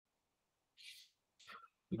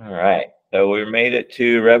All right. So we made it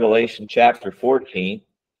to Revelation chapter 14.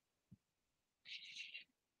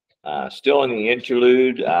 Still in the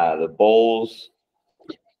interlude, the bowls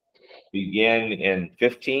begin in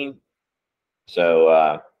 15.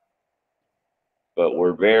 So, but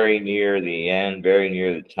we're very near the end, very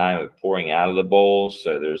near the time of pouring out of the bowls.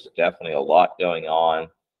 So there's definitely a lot going on.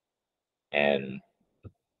 And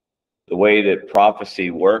the way that prophecy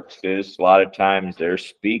works is a lot of times they're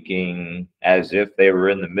speaking as if they were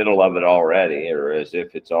in the middle of it already, or as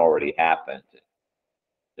if it's already happened.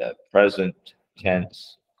 The present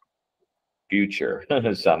tense future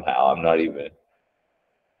somehow. I'm not a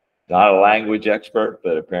language expert,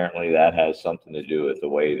 but apparently that has something to do with the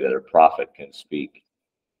way that a prophet can speak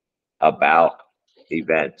about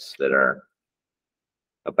events that are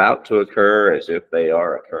about to occur as if they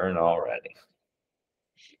are occurring already.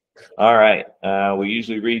 All right. We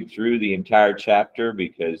usually read through the entire chapter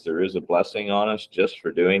because there is a blessing on us just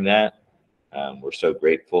for doing that. We're so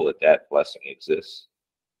grateful that that blessing exists.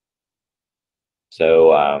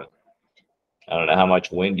 So I don't know how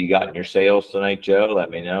much wind you got in your sails tonight, Joe.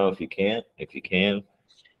 Let me know if you can. If you can.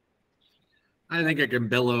 I think I can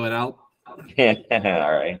billow it out. All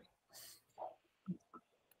right.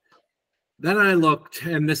 Then I looked,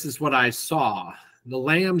 and this is what I saw. The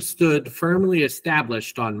Lamb stood firmly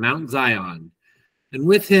established on Mount Zion, and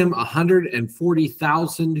with him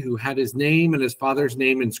 140,000 who had his name and his father's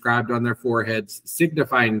name inscribed on their foreheads,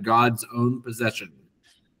 signifying God's own possession.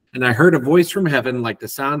 And I heard a voice from heaven like the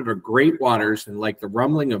sound of a great waters and like the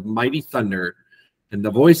rumbling of mighty thunder. And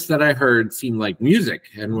the voice that I heard seemed like music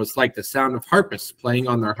and was like the sound of harpists playing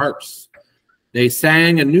on their harps. They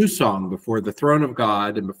sang a new song before the throne of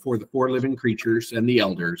God and before the four living creatures and the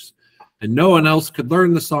elders. And no one else could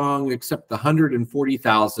learn the song except the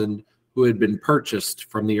 140,000 who had been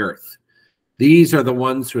purchased from the earth. These are the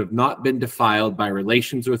ones who have not been defiled by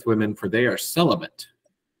relations with women, for they are celibate.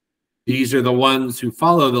 These are the ones who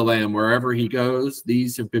follow the Lamb wherever he goes.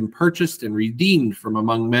 These have been purchased and redeemed from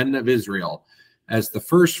among men of Israel as the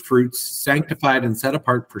first fruits, sanctified and set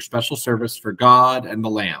apart for special service for God and the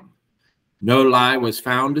Lamb. No lie was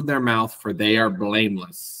found in their mouth, for they are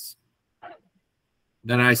blameless.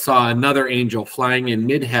 Then I saw another angel flying in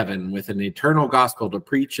mid-heaven with an eternal gospel to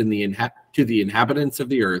preach to the inhabitants of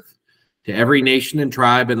the earth, to every nation and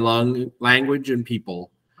tribe and language and people.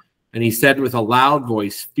 And he said with a loud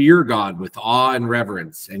voice, "Fear God with awe and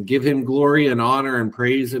reverence, and give him glory and honor and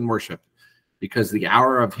praise and worship, because the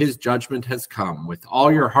hour of his judgment has come. With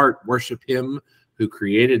all your heart worship him who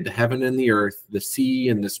created the heaven and the earth, the sea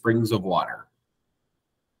and the springs of water."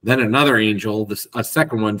 Then another angel, a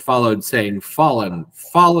second one, followed, saying, "Fallen,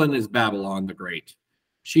 fallen is Babylon the Great.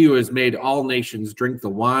 She who has made all nations drink the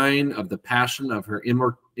wine of the passion of her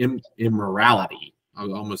immorality." I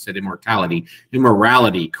almost said immortality.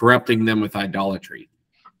 Immorality, corrupting them with idolatry.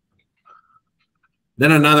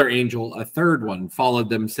 Then another angel, a third one, followed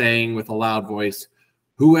them, saying with a loud voice,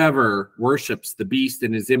 "Whoever worships the beast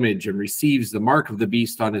in his image and receives the mark of the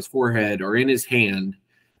beast on his forehead or in his hand,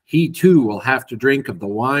 he too will have to drink of the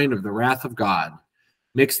wine of the wrath of God,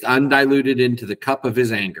 mixed undiluted into the cup of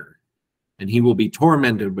his anger. And he will be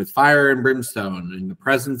tormented with fire and brimstone in the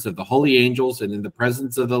presence of the holy angels and in the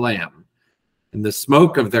presence of the Lamb. And the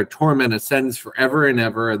smoke of their torment ascends forever and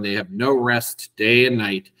ever, and they have no rest day and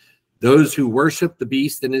night, those who worship the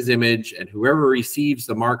beast in his image and whoever receives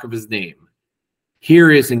the mark of his name.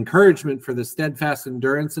 Here is encouragement for the steadfast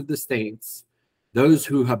endurance of the saints, those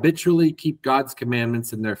who habitually keep God's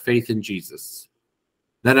commandments in their faith in Jesus."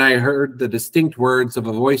 Then I heard the distinct words of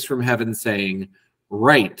a voice from heaven saying,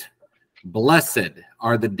 "Write, blessed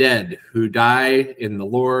are the dead who die in the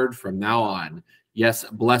Lord from now on. Yes,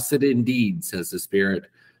 blessed indeed, says the Spirit,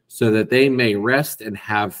 so that they may rest and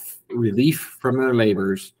have relief from their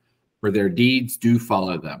labors, for their deeds do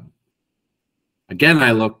follow them." Again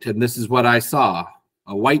I looked, and this is what I saw: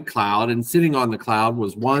 a white cloud, and sitting on the cloud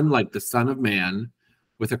was one like the Son of Man,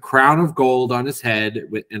 with a crown of gold on his head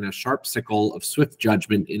and a sharp sickle of swift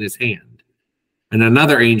judgment in his hand. And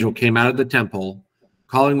another angel came out of the temple,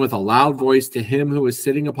 calling with a loud voice to him who was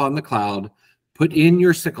sitting upon the cloud, "Put in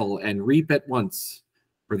your sickle and reap at once,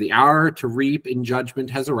 for the hour to reap in judgment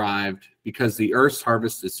has arrived, because the earth's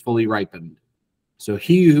harvest is fully ripened." So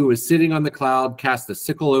he who was sitting on the cloud cast a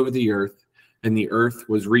sickle over the earth, and the earth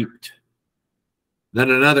was reaped. Then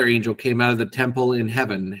another angel came out of the temple in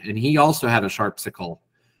heaven, and he also had a sharp sickle.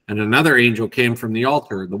 And another angel came from the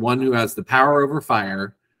altar, the one who has the power over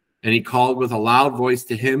fire, and he called with a loud voice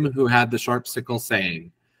to him who had the sharp sickle,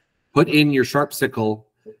 saying, "Put in your sharp sickle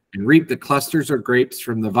and reap the clusters of grapes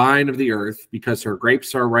from the vine of the earth, because her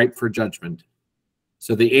grapes are ripe for judgment."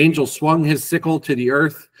 So the angel swung his sickle to the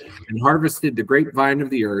earth and harvested the grapevine of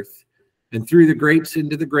the earth, and threw the grapes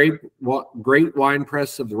into the great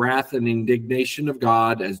winepress of the wrath and indignation of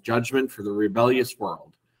God as judgment for the rebellious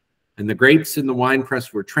world. And the grapes in the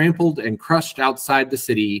winepress were trampled and crushed outside the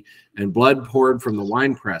city, and blood poured from the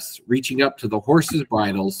winepress, reaching up to the horses'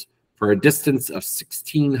 bridles for a distance of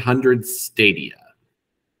 1,600 stadia.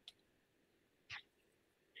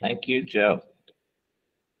 Thank you, Joe.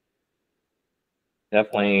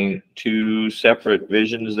 Definitely two separate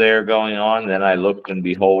visions there going on. Then I looked and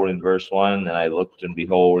behold in verse 1. Then I looked and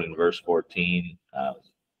behold in verse 14.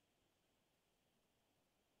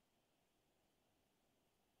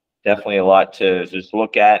 Definitely a lot to just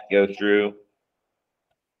look at, go through.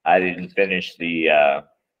 I didn't finish the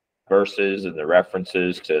verses and the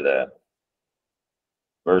references to the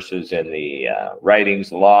verses in the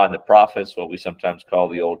writings, the law, and the prophets, what we sometimes call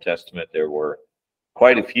the Old Testament. There were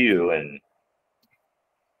quite a few, and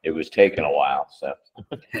it was taking a while. So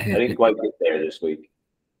I didn't quite get there this week.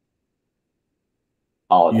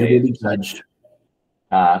 Holidays. You will be judged.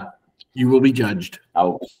 You will be judged.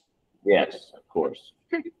 Oh, yes, of course.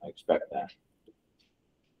 I expect that.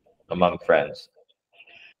 Among friends.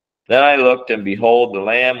 Then I looked, and behold, the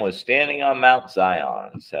Lamb was standing on Mount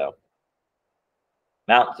Zion. So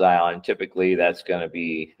Mount Zion, typically that's going to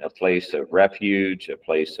be a place of refuge, a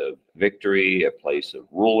place of victory, a place of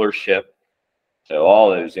rulership. So all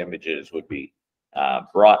those images would be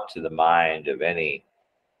brought to the mind of any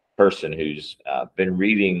person who's been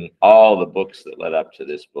reading all the books that led up to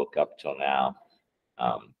this book up till now.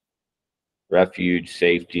 Refuge,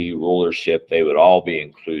 safety, rulership, they would all be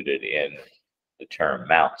included in the term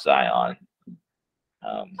Mount Zion.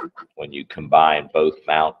 When you combine both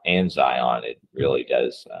Mount and Zion, it really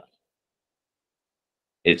does.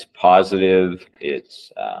 It's positive.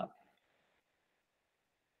 It's not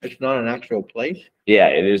an actual place? Yeah,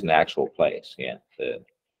 it is an actual place. Yeah, the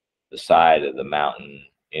side of the mountain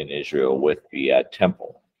in Israel with the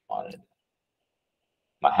temple on it.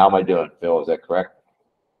 How am I doing, Phil? Is that correct?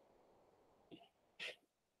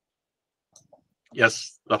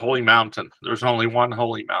 Yes, the holy mountain. There's only one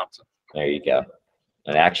holy mountain. There you go.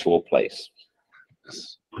 An actual place.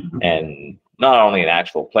 Yes. And not only an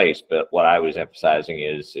actual place, but what I was emphasizing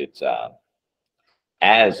is it's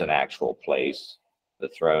as an actual place, the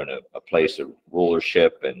throne of a place of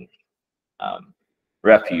rulership and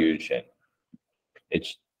refuge, and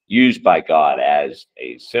it's used by God as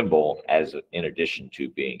a symbol, in addition to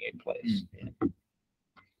being a place.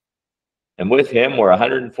 And with him were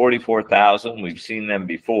 144,000. We've seen them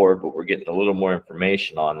before, but we're getting a little more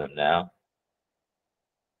information on them now.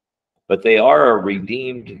 But they are a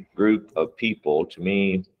redeemed group of people. To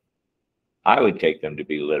me, I would take them to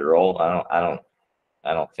be literal. I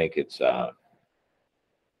don't think it's a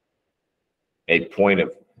point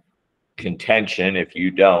of contention if you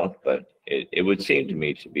don't, but it would seem to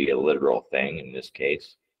me to be a literal thing in this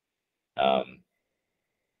case.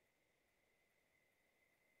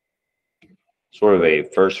 Sort of a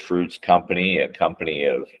first fruits company, a company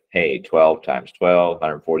of, hey, 12 times 12,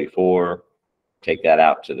 144. Take that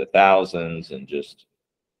out to the thousands and just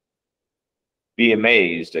be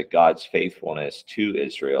amazed at God's faithfulness to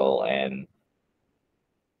Israel. And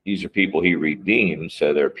these are people he redeemed,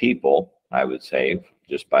 so they're people, I would say,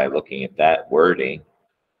 just by looking at that wording.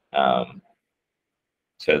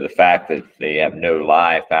 So the fact that they have no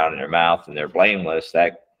lie found in their mouth and they're blameless,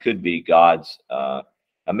 that could be God's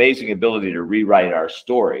amazing ability to rewrite our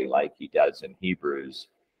story like he does in Hebrews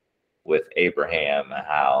with Abraham,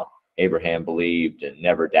 how Abraham believed and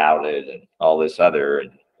never doubted and all this other.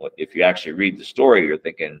 And if you actually read the story, you're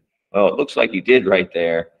thinking, well, it looks like he did right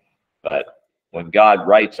there. But when God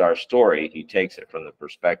writes our story, he takes it from the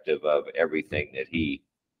perspective of everything that he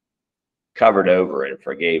covered over and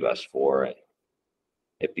forgave us for. And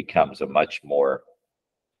it becomes a much more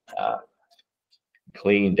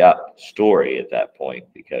cleaned up story at that point,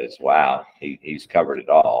 because wow, he's covered it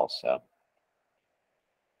all. So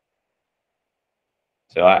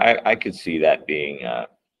I could see that being a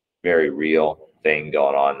very real thing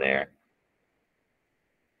going on there.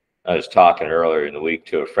 I was talking earlier in the week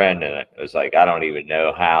to a friend, and it was like, I don't even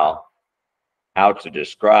know how to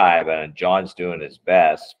describe, and John's doing his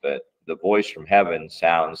best, but the voice from heaven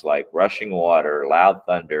sounds like rushing water, loud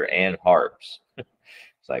thunder, and harps.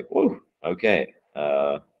 It's like, whoa, okay.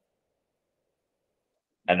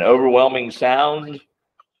 An overwhelming sound,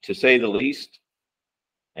 to say the least,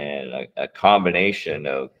 and a combination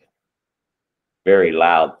of very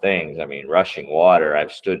loud things. I mean, rushing water,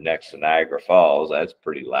 I've stood next to Niagara Falls. That's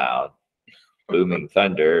pretty loud. Booming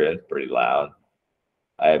thunder, that's pretty loud.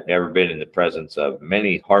 I have never been in the presence of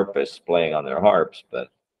many harpists playing on their harps, but I'm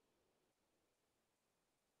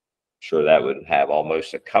sure that would have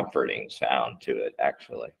almost a comforting sound to it,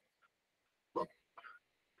 actually.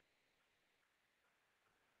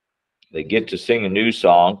 They get to sing a new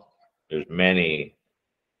song. There's many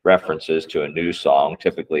references to a new song.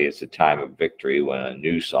 Typically, it's a time of victory when a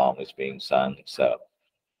new song is being sung. So,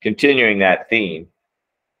 continuing that theme,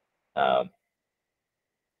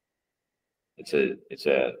 it's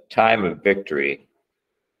a time of victory,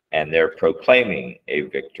 and they're proclaiming a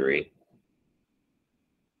victory.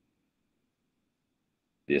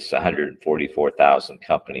 This 144,000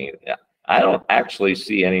 company. I don't actually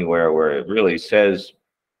see anywhere where it really says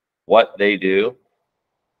what they do.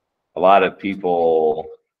 A lot of people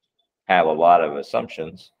have a lot of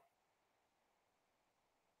assumptions.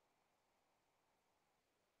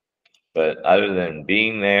 But other than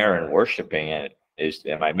being there and worshiping it,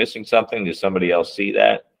 am I missing something? Does somebody else see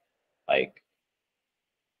that? Like,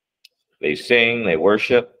 they sing, they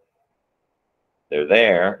worship, they're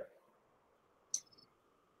there,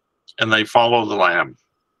 And they follow the Lamb.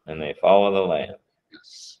 and they follow the Lamb.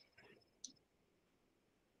 Yes.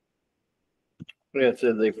 Yeah, it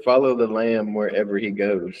says they follow the Lamb wherever he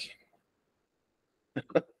goes.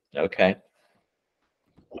 Okay.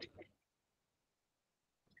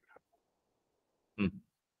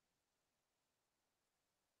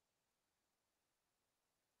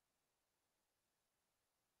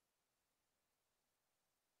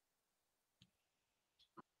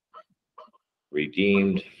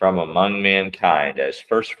 Redeemed from among mankind as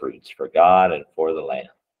firstfruits for God and for the Lamb.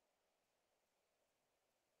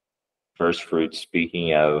 Firstfruits,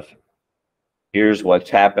 speaking of, here's what's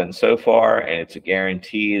happened so far, and it's a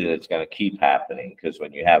guarantee that it's going to keep happening, because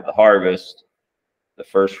when you have the harvest, the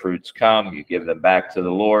first fruits come, you give them back to the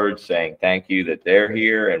Lord, saying thank you that they're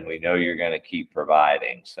here, and we know you're going to keep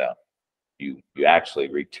providing. So you actually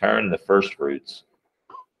return the first fruits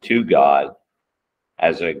to God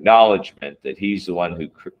as an acknowledgement that he's the one who,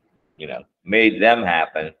 made them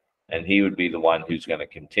happen, and he would be the one who's going to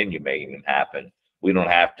continue making them happen. We don't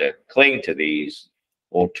have to cling to these.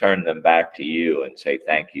 We'll turn them back to you and say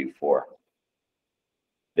thank you for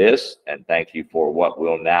this, and thank you for what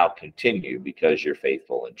will now continue, because you're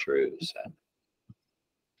faithful and true. So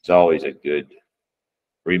it's always a good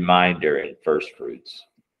reminder in first fruits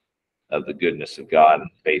of the goodness of God and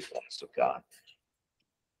faithfulness of God.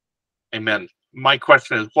 Amen. My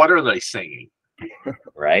question is, what are they singing?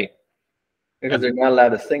 Right? Because they're not allowed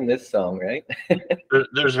to sing this song, right?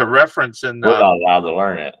 There's a reference in We're not allowed to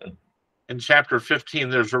learn it. in chapter 15.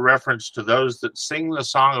 There's a reference to those that sing the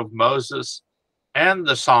song of Moses and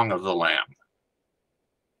the song of the Lamb.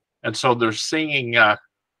 And so they're singing of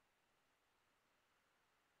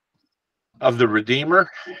the Redeemer,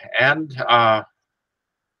 and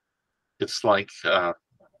it's like the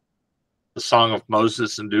song of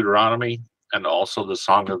Moses in Deuteronomy, and also the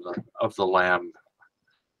song of the Lamb,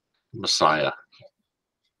 Messiah.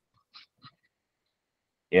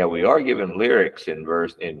 Yeah, we are given lyrics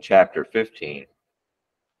in chapter 15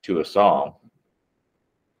 to a song,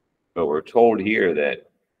 but we're told here that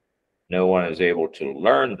no one is able to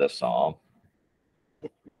learn the psalm.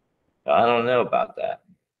 I don't know about that.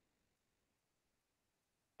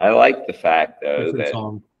 I like the fact, though, that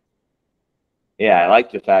song. I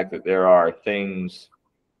like the fact that there are things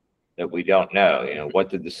that we don't know. What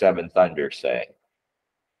did the seventh thunder say?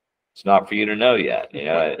 It's not for you to know yet.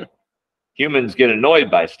 Humans get annoyed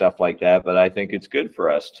by stuff like that, but I think it's good for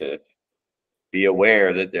us to be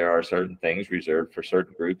aware that there are certain things reserved for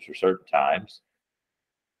certain groups or certain times,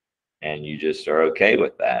 and you just are okay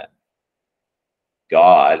with that.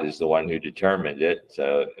 God is the one who determined it,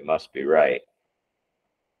 so it must be right.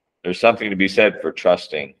 There's something to be said for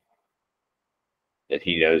trusting that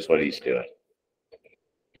he knows what he's doing.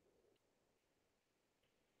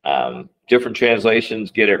 Different translations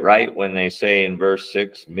get it right when they say in verse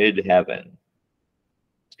 6, mid-heaven.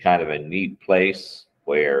 It's kind of a neat place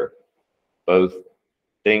where both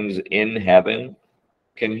things in heaven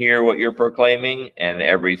can hear what you're proclaiming, and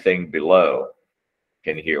everything below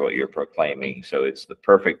can hear what you're proclaiming. So it's the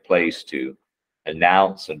perfect place to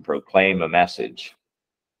announce and proclaim a message,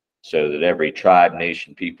 so that every tribe,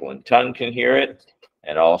 nation, people, and tongue can hear it,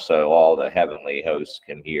 and also all the heavenly hosts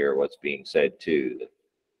can hear what's being said too.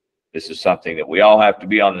 This is something that we all have to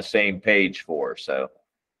be on the same page for. So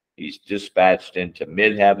he's dispatched into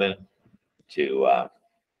mid-heaven to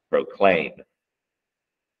proclaim.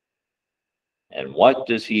 And what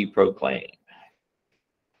does he proclaim?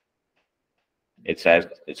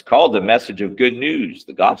 It's called the message of good news,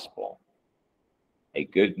 the gospel. A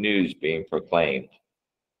good news being proclaimed.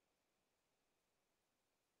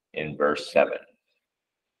 in verse 7.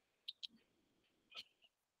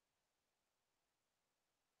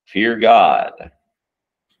 Fear God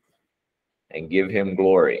and give him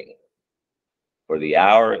glory, for the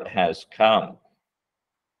hour has come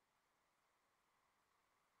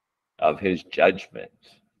of his judgment,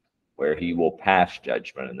 where he will pass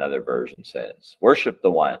judgment, another version says. Worship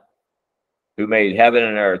the one who made heaven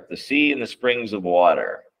and earth, the sea and the springs of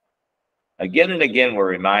water. Again and again, we're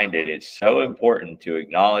reminded it's so important to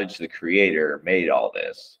acknowledge the Creator made all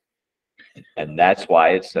this. And that's why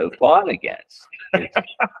it's so fought against.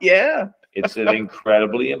 Yeah. It's an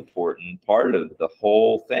incredibly important part of the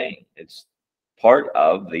whole thing. It's part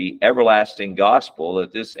of the everlasting gospel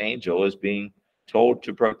that this angel is being told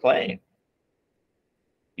to proclaim.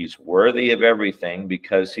 He's worthy of everything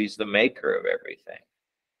because he's the maker of everything.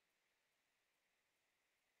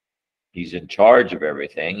 He's in charge of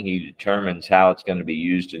everything. He determines how it's going to be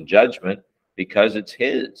used in judgment because it's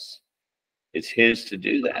his. It's his to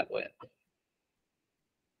do that with.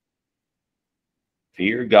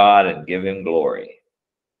 Fear God and give him glory,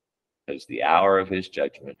 because the hour of his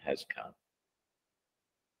judgment has come.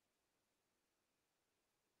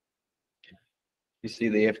 You see,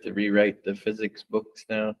 they have to rewrite the physics books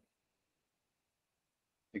now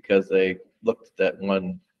because they looked at that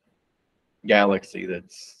one galaxy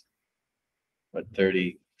that's, what,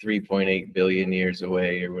 33.8 billion years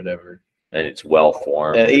away or whatever. And it's well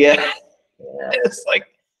formed. Yeah. Yeah. It's like,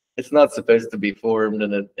 it's not supposed to be formed,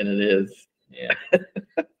 and it is. Yeah.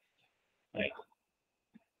 Right.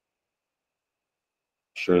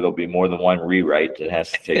 Sure, there'll be more than one rewrite that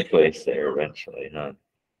has to take place there eventually, huh?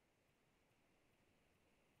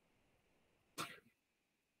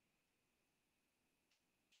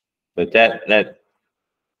 But that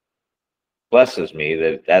blesses me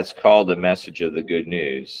that that's called the message of the good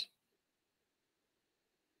news.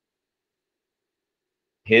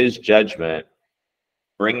 His judgment,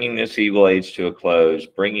 bringing this evil age to a close,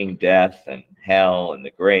 bringing death and hell and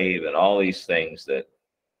the grave and all these things that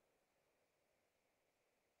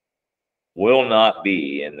will not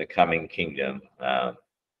be in the coming kingdom,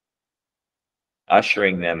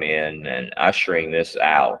 ushering them in and ushering this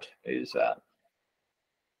out is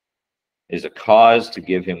a cause to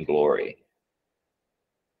give him glory.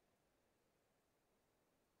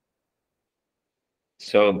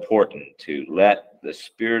 So important to let the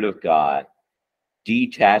Spirit of God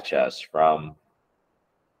detach us from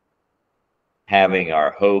having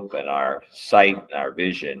our hope and our sight and our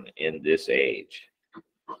vision in this age.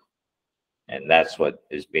 And that's what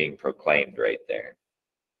is being proclaimed right there.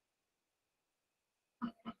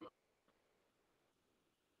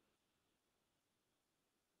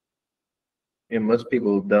 And most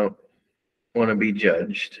people don't want to be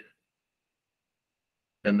judged,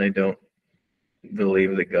 and they don't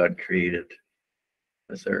believe that God created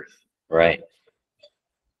this earth. Right.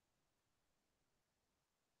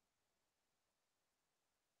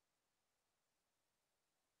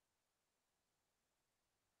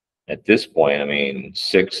 At this point, I mean,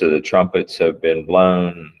 6 of the trumpets have been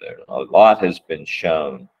blown. A lot has been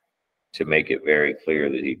shown to make it very clear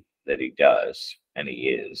that he does, and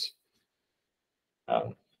he is.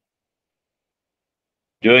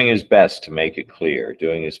 Doing his best to make it clear,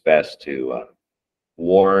 doing his best to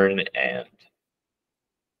warn and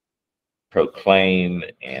proclaim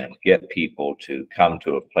and get people to come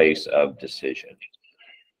to a place of decision.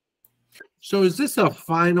 So is this a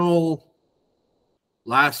final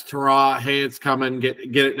last hurrah? Hey, it's coming. Get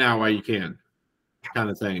it now while you can, kind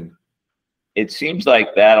of thing. It seems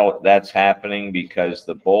like that's happening because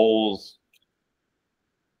the bowls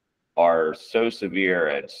are so severe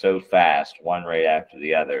and so fast, one right after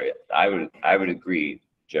the other. I would agree,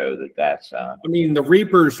 Joe, that's. I mean, the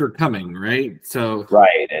reapers are coming, right? So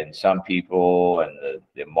right, and some people, and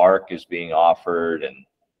the mark is being offered, and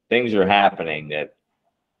things are happening that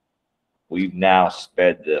we've now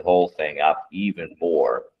sped the whole thing up even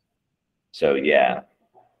more. So yeah,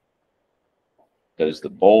 because the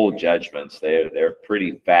bowl judgments, they're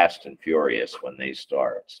pretty fast and furious when they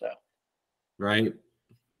start. So right.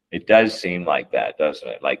 It does seem like that, doesn't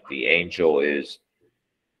it? Like the angel is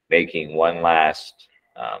making one last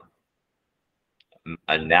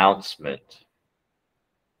announcement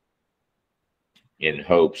in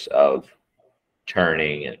hopes of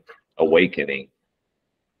turning and awakening.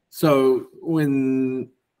 So when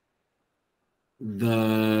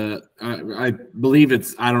I believe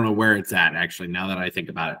it's, I don't know where it's at actually, now that I think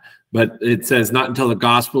about it, but it says not until the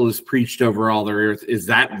gospel is preached over all the earth. Is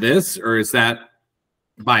that this, or is that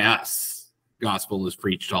by us? Gospel is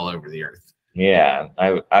preached all over the earth. Yeah,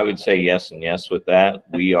 I would say yes and yes with that.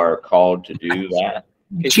 We are called to do that.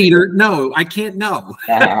 Cheater. No, I can't know.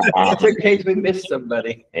 Just in case we missed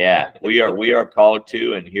somebody. Yeah, we are called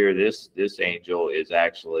to, and here this angel is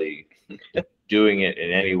actually doing it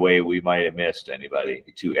in any way we might have missed anybody,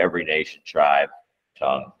 to every nation, tribe,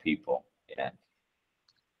 tongue, people. Yeah,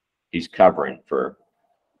 he's covering for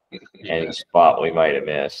any spot we might have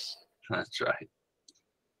missed. That's right.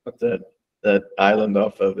 What's that island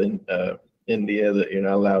off of India that you're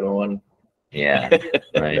not allowed on? Yeah,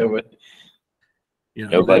 right. You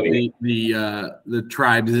know, Nobody. the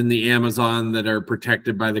tribes in the Amazon that are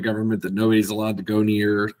protected by the government that nobody's allowed to go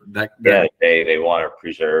near. Yeah, they want to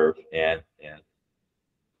preserve. Yeah.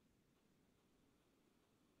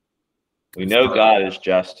 We know God is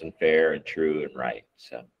just and fair and true and right.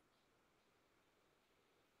 So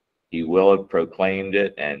he will have proclaimed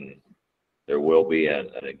it, and there will be an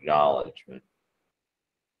acknowledgement.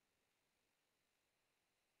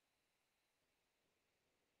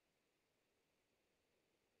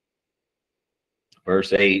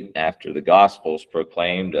 Verse 8, after the gospel is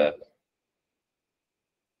proclaimed,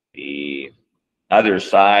 the other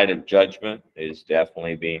side of judgment is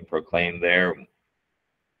definitely being proclaimed there.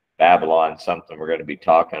 Babylon, something we're going to be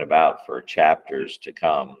talking about for chapters to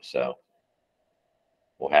come. So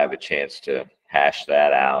we'll have a chance to hash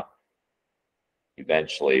that out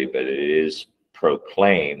eventually, but it is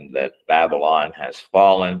proclaimed that Babylon has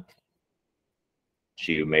fallen.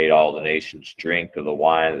 She who made all the nations drink of the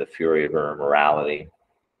wine of the fury of her immorality.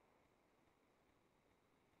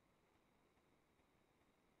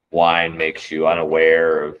 Wine makes you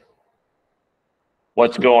unaware of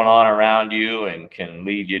what's going on around you and can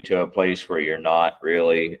lead you to a place where you're not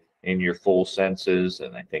really in your full senses.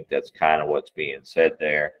 And I think that's kind of what's being said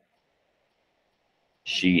there.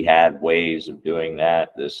 She had ways of doing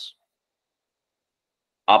that. This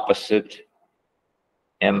opposite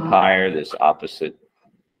empire, this opposite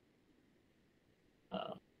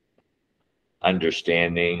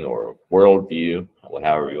understanding or worldview,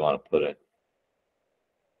 however you want to put it,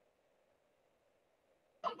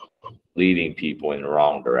 leading people in the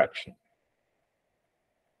wrong direction.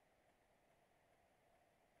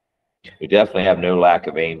 We definitely have no lack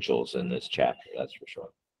of angels in this chapter, that's for sure.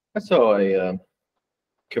 I saw a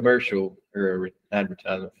commercial or an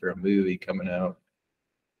advertisement for a movie coming out,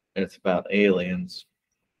 and it's about aliens.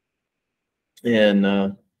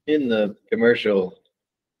 And in the commercial,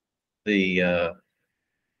 the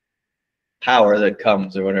power that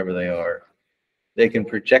comes, or whatever they are, they can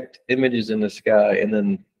project images in the sky, and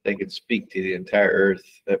then they can speak to the entire earth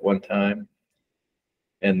at one time.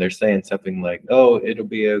 And they're saying something like, oh, it'll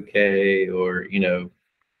be okay, or,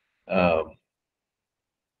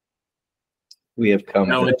 we have come.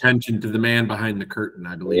 No attention to the man behind the curtain,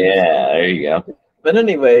 I believe. Yeah, there you go. But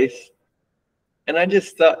anyways, and I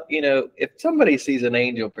just thought, if somebody sees an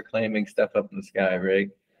angel proclaiming stuff up in the sky, right?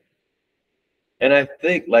 And I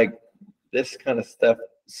think like this kind of stuff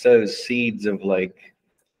sows seeds of like,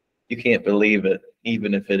 you can't believe it,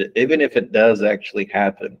 even if it does actually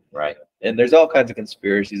happen. Right. And there's all kinds of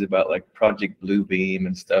conspiracies about like Project Bluebeam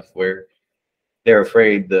and stuff where they're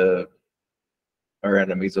afraid our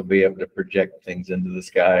enemies will be able to project things into the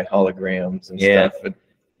sky, holograms and stuff,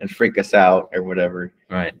 and freak us out or whatever.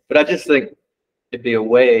 Right. But I just think it'd be a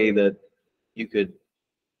way that you could,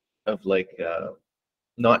 of like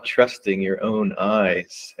not trusting your own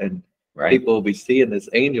eyes, and people will be seeing this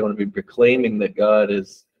angel and be proclaiming that God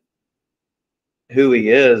is who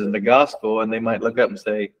he is in the gospel, and they might look up and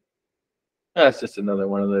say, oh, it's just another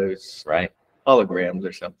one of those holograms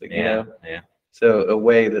or something, Yeah. So a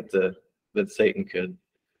way that Satan could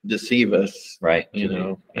deceive us,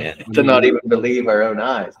 to not even believe our own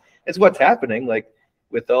eyes. It's what's happening, like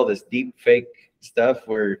with all this deep fake stuff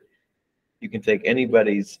where you can take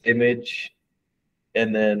anybody's image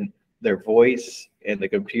and then their voice, and the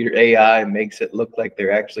computer AI makes it look like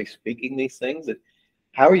they're actually speaking these things.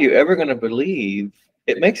 How are you ever going to believe?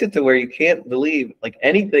 It makes it to where you can't believe like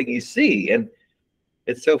anything you see. And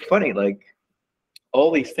it's so funny, like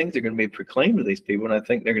all these things are going to be proclaimed to these people, and I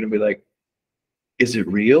think they're going to be like, is it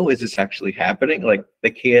real? Is this actually happening? Like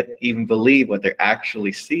they can't even believe what they're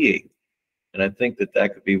actually seeing. And I think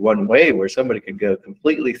that could be one way where somebody could go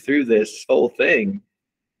completely through this whole thing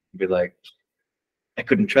and be like, I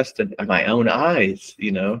couldn't trust it in my own eyes,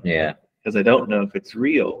 Yeah. Because I don't know if it's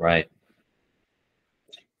real. Right.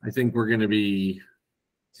 I think we're going to be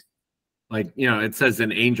like, it says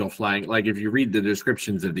an angel flying. Like if you read the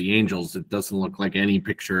descriptions of the angels, it doesn't look like any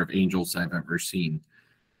picture of angels I've ever seen.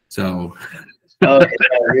 So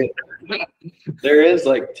there is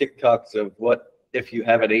like TikToks of what if you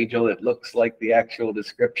have an angel that looks like the actual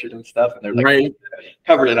description and stuff, and they're like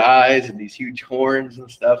covered in eyes and these huge horns and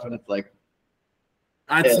stuff, and it's like,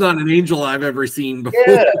 That's not an angel I've ever seen before.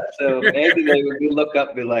 Yeah, so maybe they would look up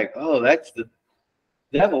and be like, oh, that's the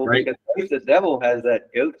devil, Right. because the devil has that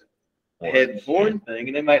goat head horn thing,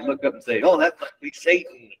 and they might look up and say, oh, that must be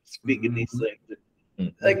Satan speaking these things.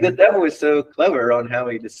 Like the devil is so clever on how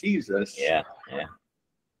he deceives us. Yeah.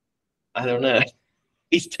 I don't know.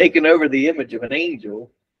 He's taken over the image of an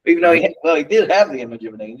angel, even though he did have the image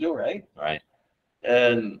of an angel, right? Right.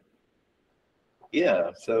 And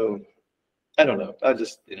yeah, so I don't know. I was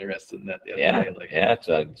just interested in that the other day. Like, It's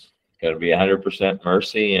got to be 100%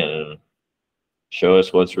 mercy and show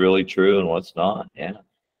us what's really true and what's not. Yeah.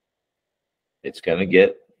 It's going to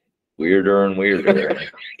get weirder and weirder.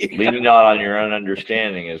 Leaning not on your own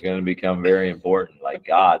understanding is going to become very important. Like,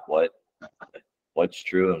 God, what's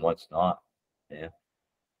true and what's not? Yeah.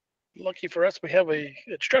 Lucky for us, we have a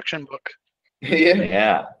instruction book.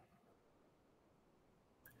 Yeah.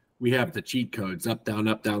 We have the cheat codes: up, down,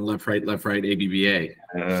 left, right, ABBA.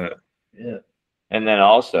 Yeah. And then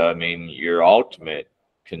also, I mean, your ultimate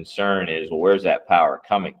concern is, well, where's that power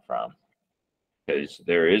coming from? Because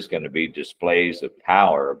there is going to be displays of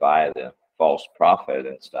power by the false prophet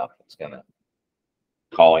and stuff. It's going to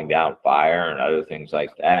calling down fire and other things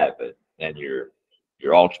like that. But then your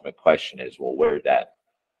ultimate question is, well,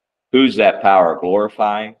 who's that power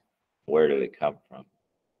glorifying? Where did it come from?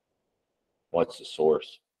 What's the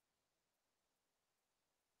source?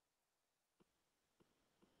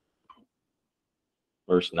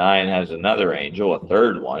 Verse 9 has another angel, a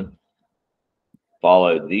third one,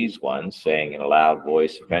 followed these ones, saying in a loud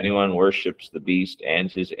voice, if anyone worships the beast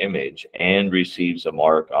and his image and receives a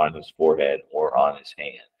mark on his forehead or on his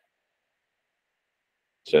hand.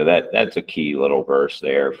 So that's a key little verse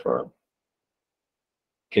there for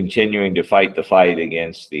continuing to fight the fight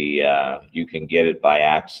against the you can get it by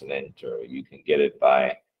accident, or you can get it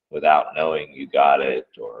by without knowing you got it,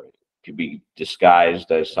 or it could be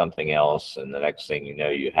disguised as something else, and the next thing you know,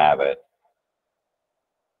 you have it.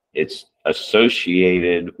 It's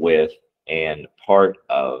associated with and part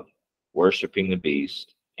of worshiping the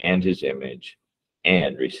beast and his image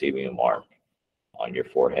and receiving a mark on your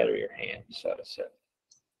forehead or your hand, so to say.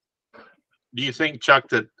 Do you think, Chuck,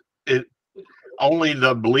 that only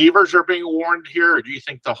the believers are being warned here, or do you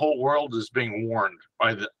think the whole world is being warned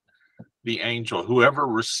by the angel, whoever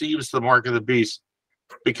receives the mark of the beast?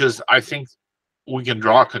 Because I think we can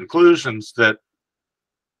draw conclusions that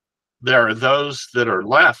there are those that are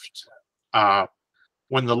left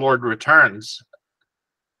when the Lord returns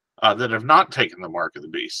that have not taken the mark of the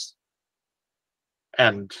beast,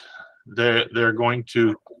 and they're going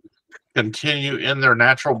to continue in their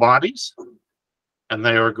natural bodies, and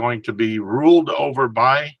they are going to be ruled over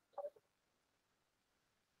by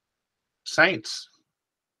saints.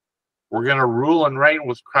 We're going to rule and reign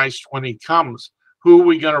with Christ when he comes. Who are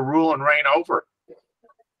we going to rule and reign over?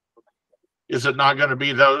 Is it not going to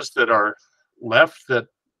be those that are left that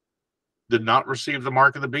did not receive the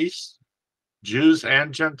mark of the beast? Jews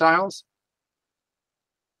and Gentiles?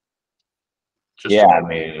 I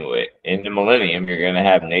mean, in the millennium, you're going to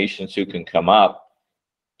have nations who can come up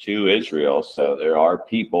to Israel. So there are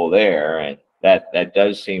people there, and that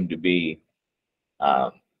does seem to be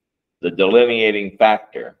the delineating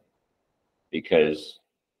factor, because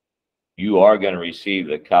you are going to receive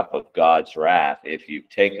the cup of God's wrath if you've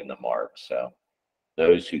taken the mark. So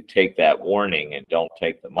those who take that warning and don't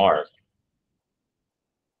take the mark,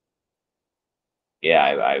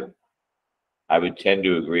 I would tend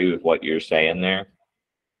to agree with what you're saying there.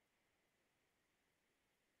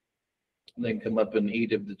 And then come up and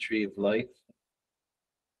eat of the tree of life.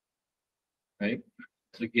 Right?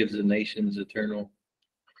 So it gives the nations eternal.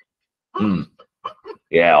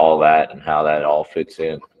 Yeah, all that and how that all fits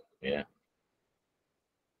in. Yeah.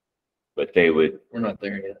 But we're not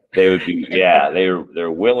there yet. They would be,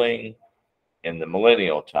 they're willing in the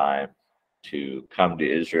millennial time to come to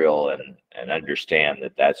Israel and understand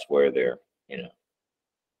that that's where they're,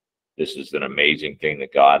 this is an amazing thing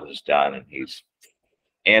that God has done, and he's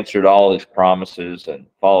answered all his promises and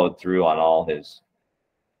followed through on all his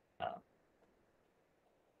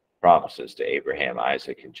promises to Abraham,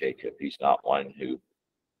 Isaac, and Jacob. He's not one who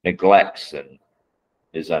neglects and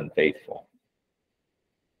is unfaithful.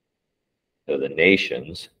 So the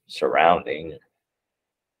nations surrounding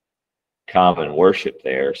come and worship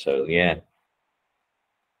there. So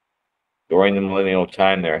during the millennial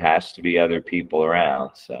time, there has to be other people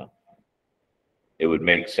around. So it would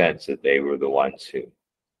make sense that they were the ones who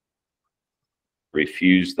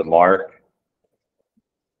refused the mark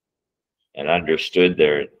and understood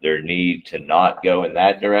their need to not go in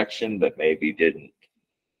that direction, but maybe didn't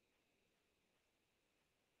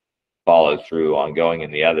follow through on going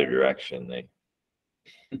in the other direction. They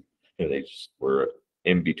They just were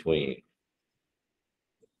in between.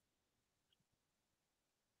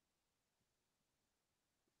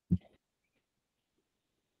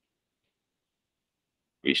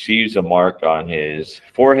 Receives a mark on his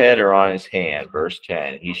forehead or on his hand. Verse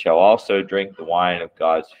 10, he shall also drink the wine of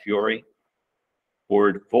God's fury,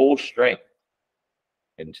 poured full strength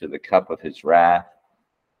into the cup of his wrath,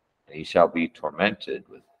 and he shall be tormented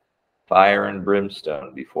with fire and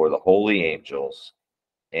brimstone before the holy angels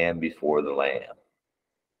and before the Lamb.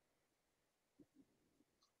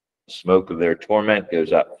 The smoke of their torment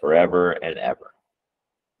goes up forever and ever.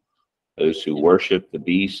 Those who worship the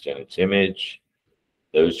beast and its image,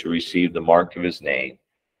 those who receive the mark of his name,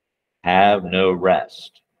 have no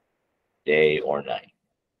rest, day or night.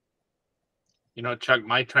 You know, Chuck,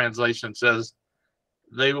 my translation says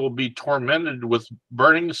they will be tormented with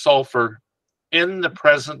burning sulfur in the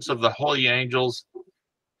presence of the holy angels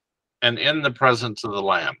and in the presence of the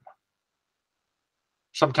Lamb.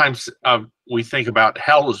 Sometimes we think about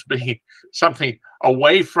hell as being something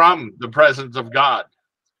away from the presence of God.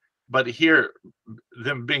 But here,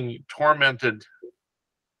 them being tormented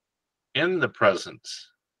in the presence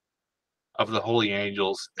of the holy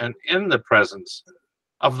angels and in the presence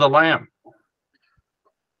of the Lamb.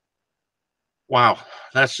 Wow,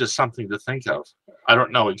 that's just something to think of. I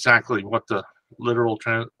don't know exactly what the literal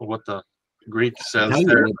what the Greek says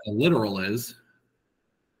there. What the literal is.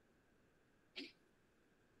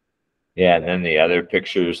 Yeah, and then the other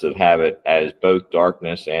pictures that have it as both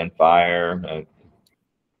darkness and fire.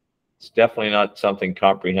 It's definitely not something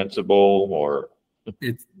comprehensible, or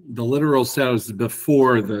it's the literal says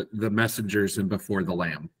before the messengers and before the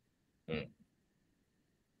Lamb.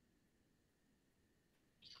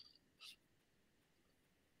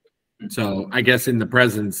 So I guess in the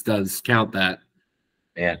presence does count that.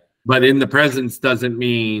 Yeah. But in the presence doesn't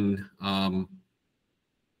mean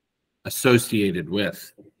associated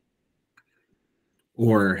with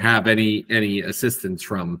or have any assistance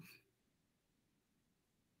from.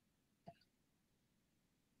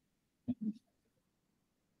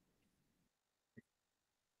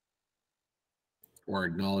 Or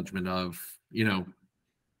acknowledgement of, you know.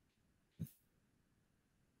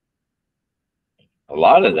 A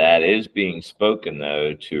lot of that is being spoken,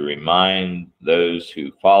 though, to remind those who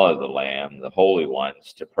follow the Lamb, the holy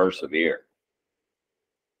ones, to persevere.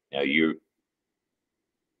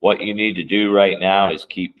 What you need to do right now is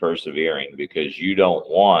keep persevering, because you don't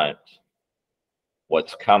want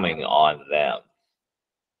what's coming on them.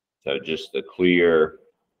 So just the clear,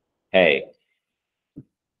 hey,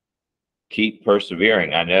 keep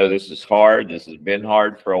persevering. I know this is hard. This has been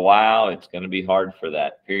hard for a while. It's going to be hard for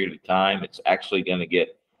that period of time. It's actually going to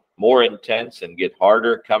get more intense and get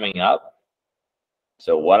harder coming up.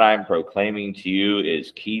 So what I'm proclaiming to you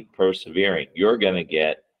is keep persevering. You're going to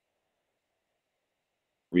get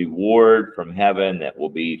reward from heaven that will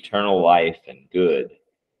be eternal life and good.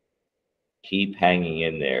 Keep hanging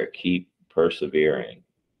in there. Keep persevering.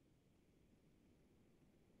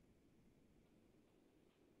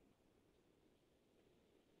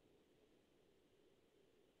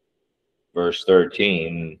 Verse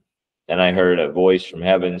 13, then I heard a voice from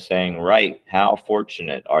heaven saying, "Write, how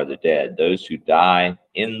fortunate are the dead, those who die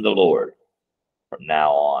in the Lord from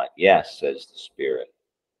now on. Yes, says the Spirit,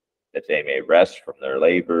 that they may rest from their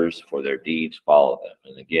labors, for their deeds follow them."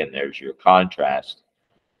 And again, there's your contrast.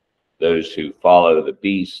 Those who follow the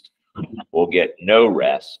beast will get no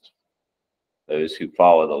rest. Those who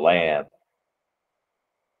follow the Lamb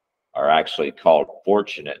are actually called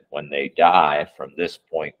fortunate when they die from this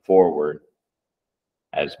point forward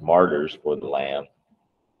as martyrs for the Lamb,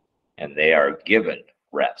 and they are given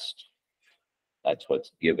rest. That's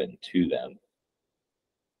what's given to them.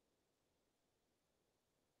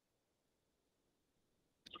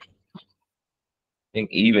 I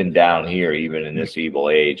think even down here, even in this evil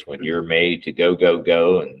age, when you're made to go, go,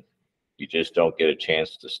 go, and you just don't get a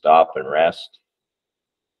chance to stop and rest,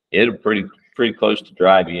 it'll pretty close to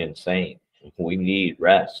drive you insane. We need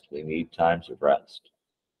rest. We need times of rest.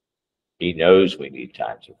 He knows we need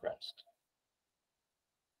times of rest.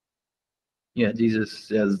 Yeah, Jesus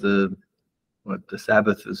says the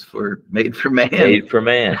Sabbath is made for man. Made for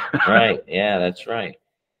man. Right. Yeah, that's right.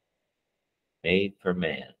 Made for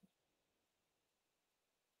man.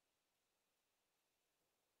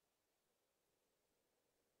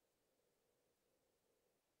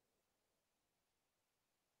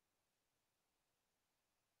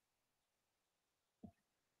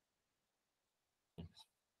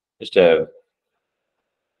 Just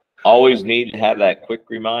always need to have that quick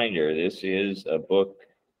reminder. This is a book,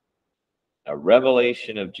 a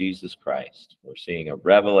revelation of Jesus Christ. We're seeing a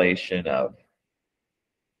revelation of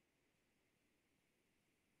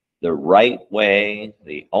the right way,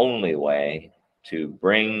 the only way to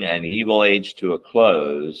bring an evil age to a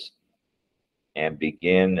close and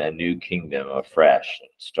begin a new kingdom afresh and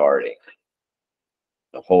starting.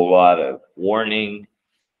 A whole lot of warning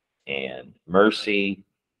and mercy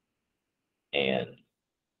and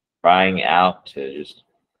crying out to just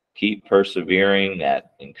keep persevering,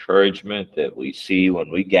 that encouragement that we see when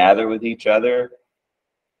we gather with each other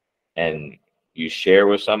and you share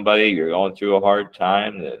with somebody you're going through a hard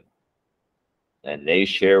time, and they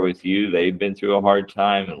share with you they've been through a hard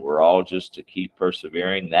time, and we're all just to keep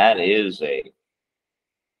persevering. That is a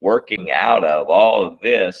working out of all of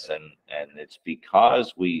this, and it's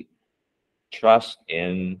because we trust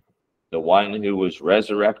in the one who was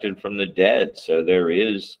resurrected from the dead. So there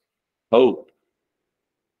is hope,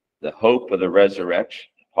 the hope of the resurrection.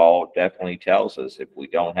 Paul definitely tells us if we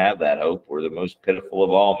don't have that hope, we're the most pitiful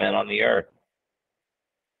of all men on the earth.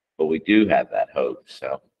 But we do have that hope.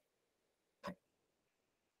 So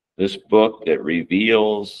this book that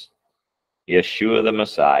reveals Yeshua the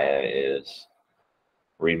Messiah is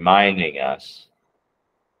reminding us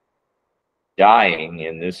dying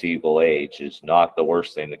in this evil age is not the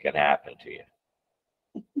worst thing that can happen to you.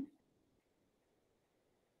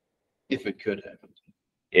 If it could happen.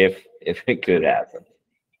 If it could happen.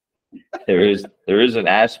 There is an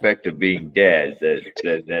aspect of being dead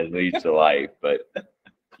that leads to life, but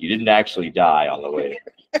you didn't actually die on the way.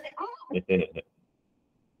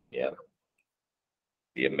 Yeah.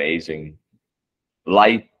 The amazing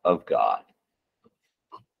life of God.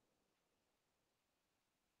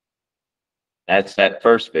 That's that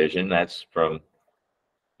first vision. That's from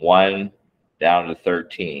 1 down to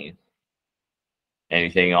 13.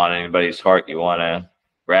 Anything on anybody's heart you want to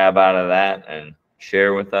grab out of that and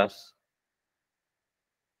share with us?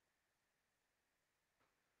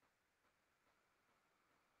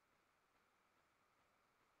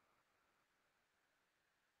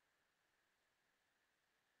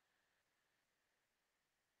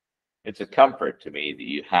 It's a comfort to me that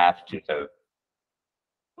you have to,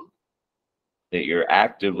 that you're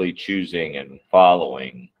actively choosing and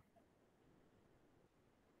following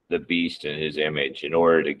the beast in his image in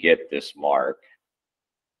order to get this mark.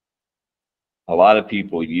 A lot of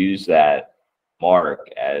people use that mark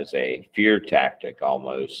as a fear tactic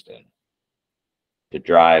almost, and to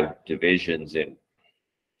drive divisions in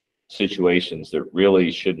situations that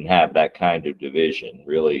really shouldn't have that kind of division.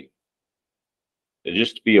 Really,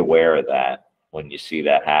 just be aware of that. When you see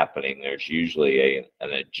that happening, there's usually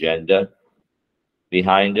an agenda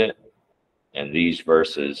behind it, and these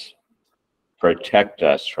verses protect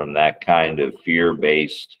us from that kind of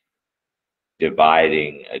fear-based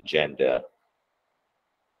dividing agenda,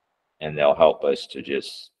 and they'll help us to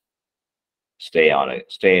just stay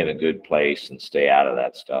in a good place and stay out of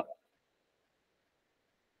that stuff.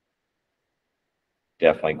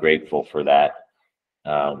 Definitely grateful for that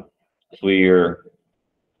clear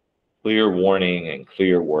warning and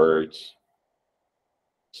clear words.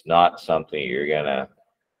 It's not something you're gonna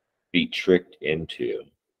be tricked into.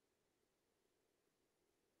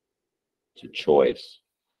 It's a choice.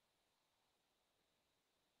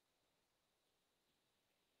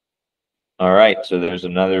 All right, so there's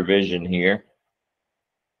another vision here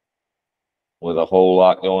with a whole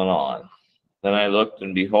lot going on. Then I looked,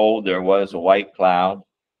 and behold, there was a white cloud.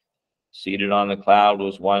 Seated on the cloud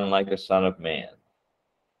was one like a son of man.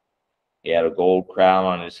 He had a gold crown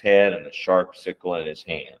on his head and a sharp sickle in his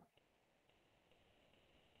hand.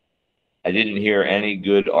 I didn't hear any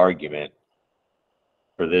good argument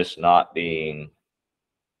for this not being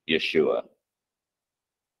Yeshua.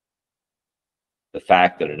 The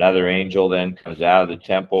fact that another angel then comes out of the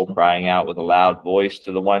temple crying out with a loud voice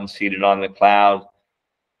to the one seated on the cloud,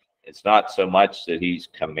 it's not so much that he's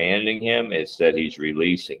commanding him, it's that he's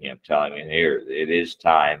releasing him, telling him, here, it is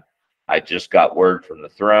time. I just got word from the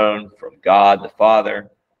throne, from God the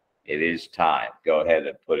Father. It is time. Go ahead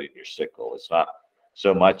and put in your sickle. It's not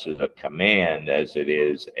so much as a command as it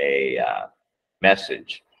is a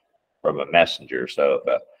message from a messenger. So if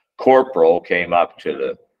a corporal came up to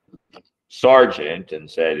the sergeant and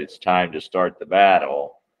said, it's time to start the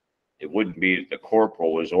battle, it wouldn't be that the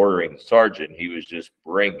corporal was ordering the sergeant. He was just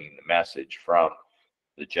bringing the message from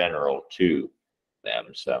the general to them.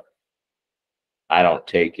 So I don't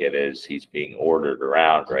take it as he's being ordered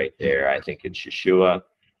around right there. I think it's Yeshua.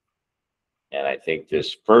 And I think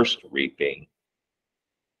this first reaping,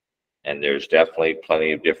 and there's definitely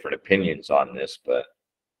plenty of different opinions on this, but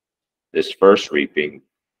this first reaping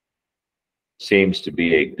seems to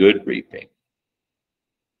be a good reaping.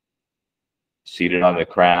 Seated on the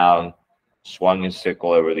crown, swung his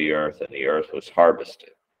sickle over the earth, and the earth was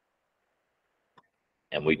harvested.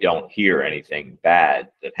 And we don't hear anything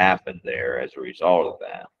bad that happened there as a result of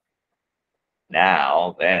that.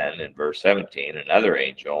 Now, then, in verse 17, another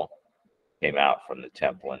angel came out from the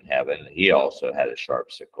temple in heaven. He also had a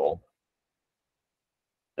sharp sickle.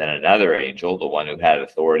 Then another angel, the one who had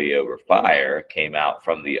authority over fire, came out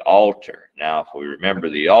from the altar. Now, if we remember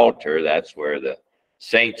the altar, that's where the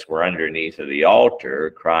saints were underneath of the altar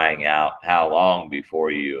crying out, how long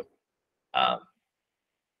before you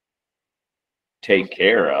take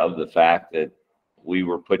care of the fact that we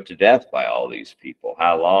were put to death by all these people?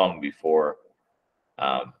 How long before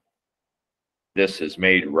this is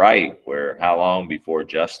made right? How long before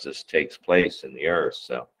justice takes place in the earth?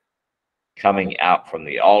 So coming out from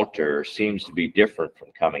the altar seems to be different from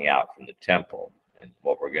coming out from the temple. And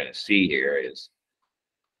what we're going to see here is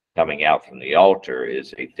coming out from the altar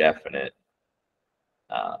is a definite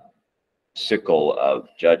sickle of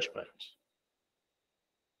judgment.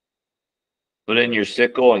 Put in your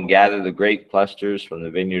sickle and gather the grape clusters from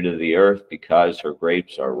the vineyard of the earth, because her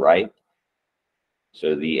grapes are ripe.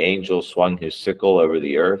 So the angel swung his sickle over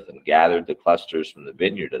the earth and gathered the clusters from the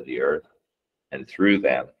vineyard of the earth and threw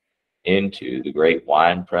them into the great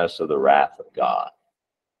winepress of the wrath of God.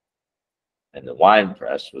 And the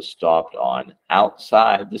winepress was stomped on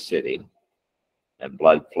outside the city, and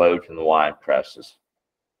blood flowed from the winepress as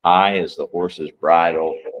high as the horse's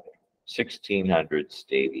bridle, 1,600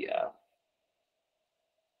 stadia.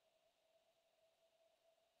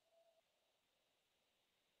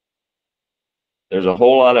 There's a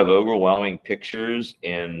whole lot of overwhelming pictures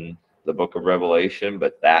in the book of Revelation,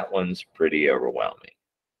 but that one's pretty overwhelming.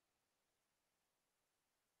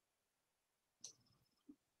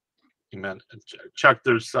 Amen. Chuck,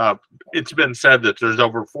 it's been said that there's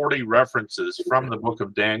over 40 references from the book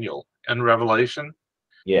of Daniel and Revelation.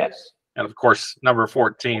 Yes. And of course, number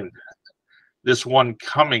 14, this one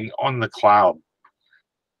coming on the cloud,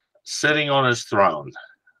 sitting on his throne,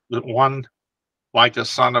 the one like a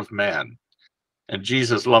son of man. And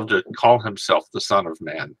Jesus loved to call himself the Son of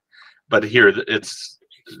Man. But here it's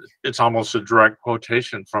almost a direct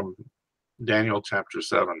quotation from Daniel chapter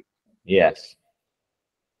 7. Yes.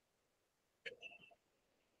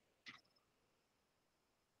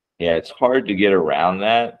 Yeah, it's hard to get around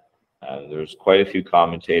that. There's quite a few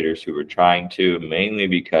commentators who were trying to, mainly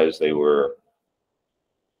because they were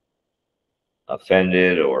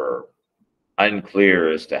offended or unclear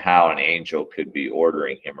as to how an angel could be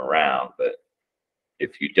ordering him around. But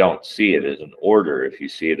if you don't see it as an order, if you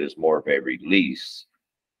see it as more of a release,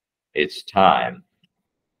 it's time,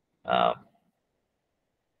 then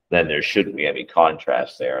there shouldn't be any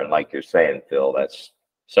contrast there. And like you're saying, Phil, that's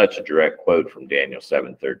such a direct quote from Daniel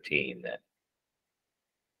 7:13 that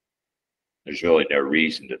there's really no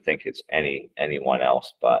reason to think it's anyone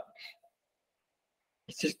else but.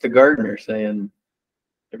 It's just the gardener saying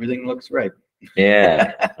everything looks right.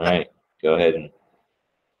 Yeah, right. Go ahead, and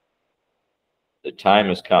the time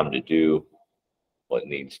has come to do what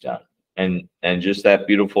needs done. And just that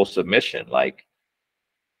beautiful submission, like,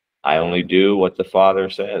 I only do what the Father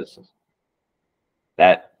says.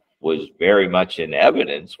 That was very much in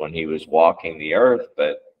evidence when he was walking the earth,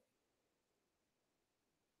 but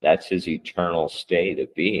that's his eternal state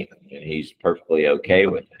of being, and he's perfectly okay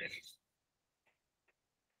with it.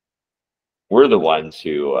 We're the ones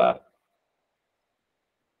who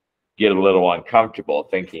get a little uncomfortable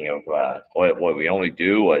thinking of what we only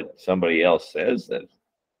do what somebody else says.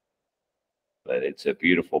 But it's a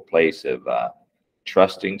beautiful place of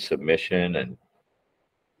trusting, submission, and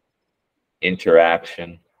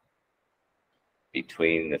interaction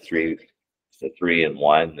between the three and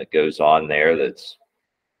one that goes on there, that's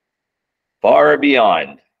far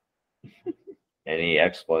beyond any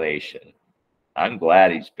explanation. I'm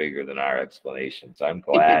glad he's bigger than our explanations. I'm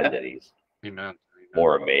glad that he's Amen.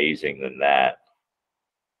 more amazing than that.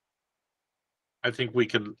 I think we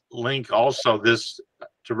could link also this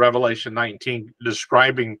to Revelation 19,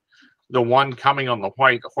 describing the one coming on the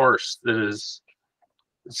white horse. It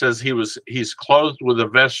says he's clothed with a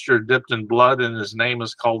vesture dipped in blood, and his name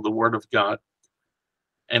is called the Word of God.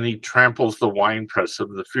 And he tramples the winepress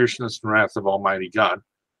of the fierceness and wrath of Almighty God.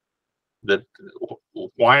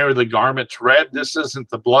 Why are the garments red? This isn't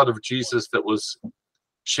the blood of Jesus that was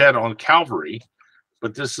shed on Calvary,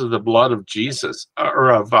 but this is the blood of Jesus,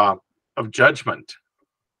 or of judgment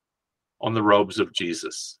on the robes of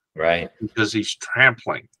Jesus. Right. Because he's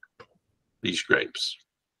trampling these grapes.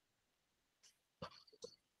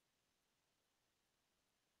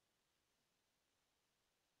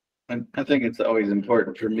 I think it's always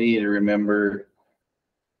important for me to remember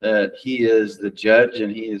that he is the judge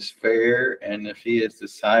and he is fair. And if he has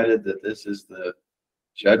decided that this is the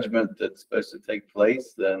judgment that's supposed to take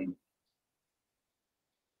place, then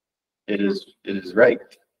it is right.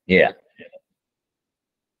 Yeah.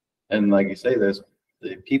 And like you say, the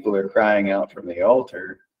people are crying out from the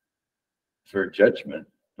altar for judgment.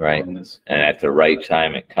 Right. And at the right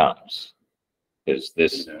time it comes, because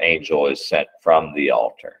this angel is sent from the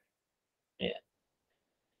altar. Yeah.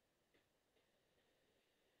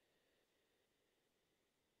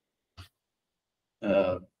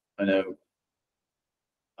 I know.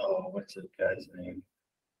 Oh, what's that guy's name?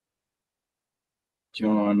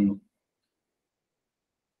 John.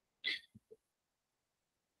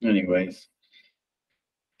 Anyways,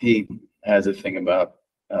 he has a thing about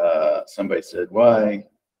somebody said, why,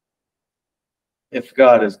 if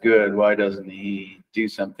God is good, why doesn't he do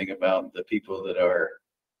something about the people that are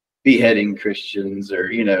beheading Christians or,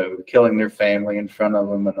 killing their family in front of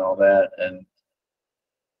them and all that? And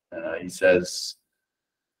he says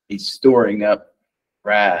he's storing up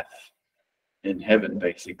wrath in heaven,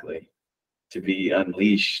 basically, to be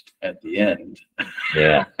unleashed at the end.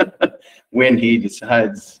 Yeah. When he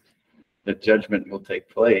decides that judgment will take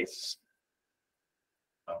place.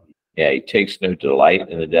 Yeah, he takes no delight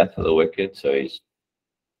in the death of the wicked, so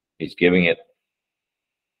he's giving it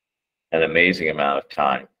an amazing amount of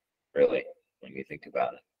time, really, when you think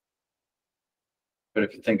about it. But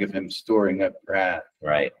if you think of him storing up wrath,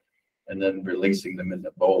 right, and then releasing them in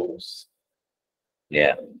the bowls,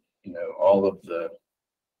 yeah, all of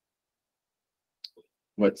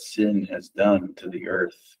what sin has done to the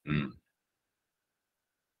earth,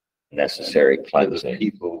 necessary cleansing, to the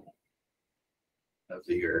people of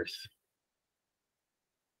the earth.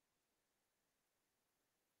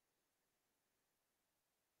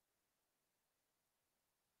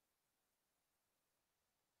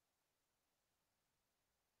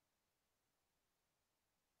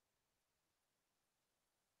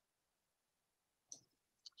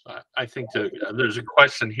 I think there's a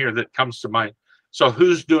question here that comes to mind. So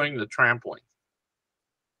who's doing the trampling?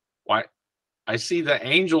 Why? I see the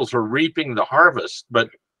angels are reaping the harvest, but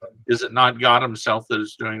is it not God himself that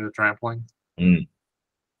is doing the trampling?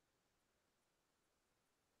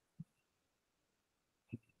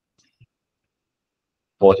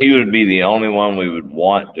 Well, he would be the only one we would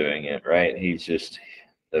want doing it, right? He's just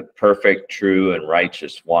the perfect, true, and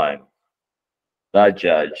righteous one, the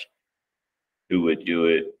judge, who would do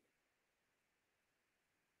it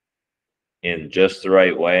in just the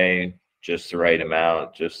right way, just the right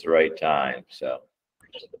amount, just the right time. So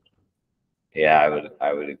yeah,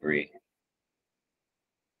 I would agree.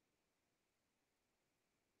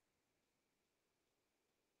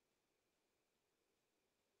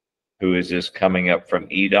 Who is this coming up from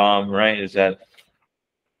Edom, right? Is that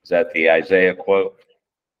the Isaiah quote?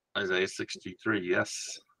 Isaiah 63,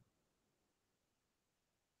 yes.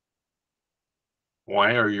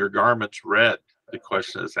 Why are your garments red? The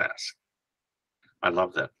question is asked. I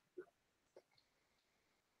love that.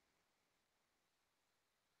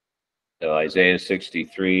 So Isaiah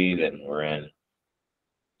 63, then we're in.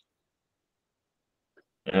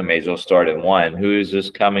 I may as well start in 1. Who is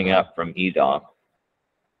this coming up from Edom?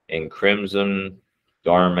 In crimson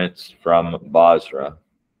garments from Basra.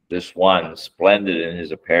 This one, splendid in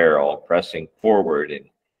his apparel, pressing forward in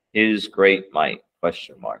his great might,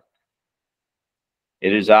 question mark.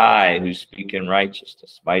 It is I who speak in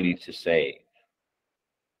righteousness, mighty to save.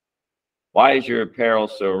 Why is your apparel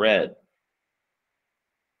so red,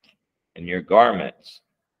 and your garments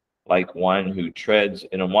like one who treads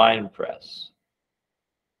in a winepress?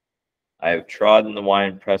 I have trodden the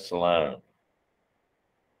winepress alone.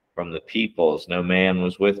 From the peoples no man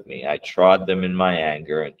was with me. I trod them in my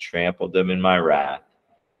anger and trampled them in my wrath.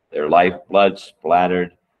 Their lifeblood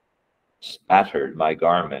spattered my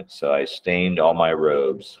garments, so I stained all my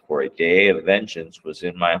robes. For a day of vengeance was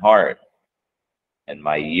in my heart, and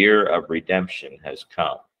my year of redemption has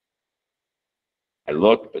come. I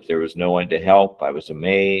looked, but there was no one to help. I was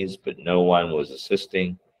amazed, but no one was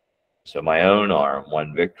assisting. So my own arm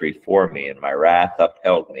won victory for me, and my wrath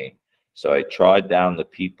upheld me. So I trod down the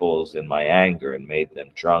peoples in my anger and made them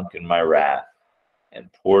drunk in my wrath,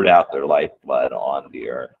 and poured out their lifeblood on the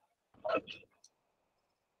earth.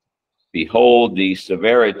 Behold the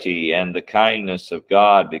severity and the kindness of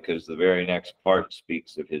God, because the very next part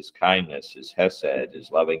speaks of his kindness, his hesed,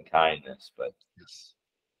 his loving kindness. But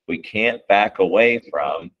we can't back away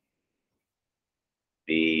from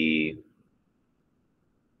the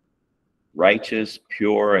righteous,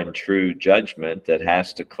 pure, and true judgment that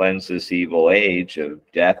has to cleanse this evil age of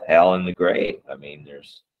death, hell, and the grave. I mean,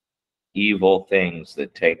 there's evil things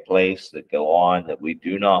that take place, that go on, that we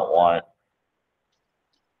do not want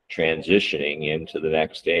transitioning into the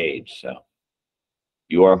next age. So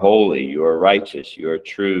You are holy, you are righteous, you are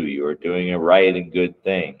true, you are doing a right and good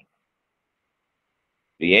thing.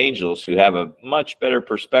 The angels, who have a much better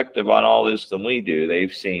perspective on all this than we do,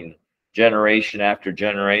 they've seen generation after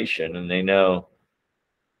generation, and they know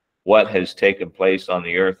what has taken place on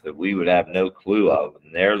the earth that we would have no clue of.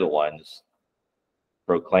 And they're the ones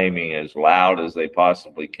proclaiming as loud as they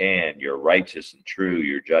possibly can, you're righteous and true,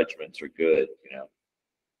 your judgments are good. You know,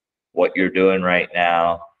 what you're doing right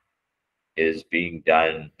now is being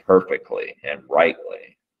done perfectly and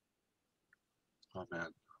rightly. Amen.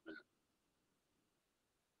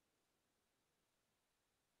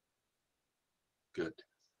 Good.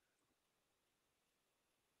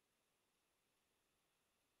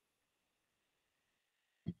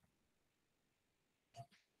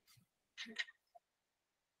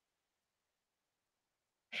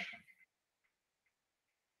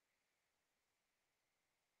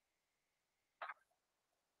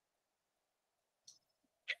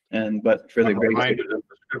 But for the I'm grace, reminded of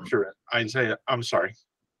the scripture in Isaiah. I'm sorry.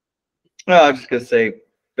 well, I was just gonna say,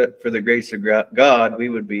 but for the grace of God, we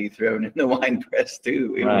would be thrown in the wine press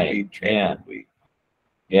too. We would be trampled.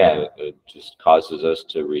 Yeah, it just causes us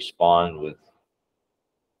to respond with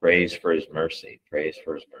praise for his mercy. Praise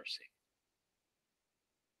for his mercy.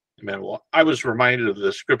 Amen. Well, I was reminded of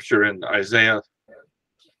the scripture in Isaiah.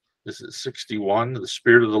 This is 61. The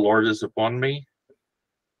Spirit of the Lord is upon me,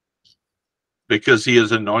 because he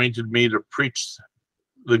has anointed me to preach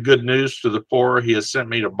the good news to the poor. He has sent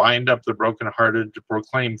me to bind up the brokenhearted, to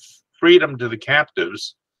proclaim freedom to the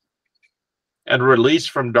captives, and release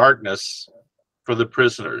from darkness for the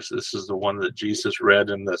prisoners. This is the one that Jesus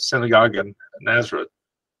read in the synagogue in Nazareth.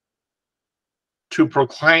 To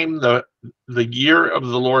proclaim the year of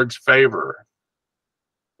the Lord's favor.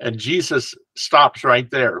 And Jesus stops right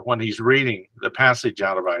there when he's reading the passage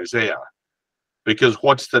out of Isaiah. Because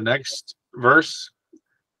what's the next verse?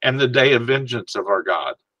 And the day of vengeance of our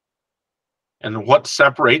God. And what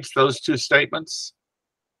separates those two statements?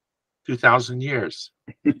 2,000 years.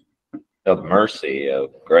 Of mercy, of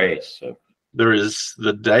grace. There is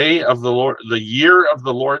the day of the Lord, the year of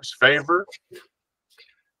the Lord's favor,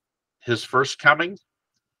 his first coming,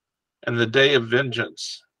 and the day of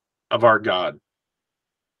vengeance of our God,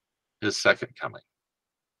 his second coming.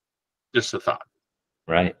 Just a thought.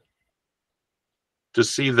 Right. To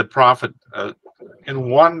see the prophet in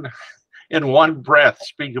one breath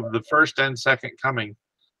speak of the first and second coming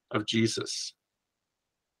of Jesus.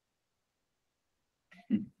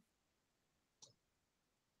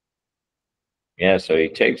 Yeah, so he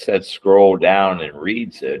takes that scroll down and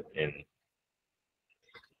reads it and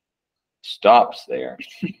stops there.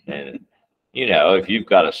 And, you know, if you've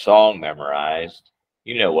got a song memorized,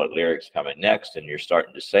 you know what lyrics coming next, and you're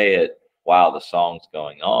starting to say it while the song's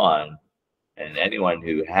going on. And anyone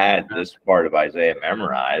who had this part of Isaiah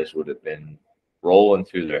memorized would have been rolling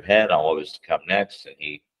through their head on what was to come next. And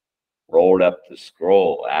he rolled up the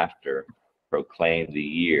scroll after proclaimed the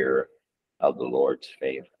year of the Lord's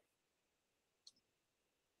favor.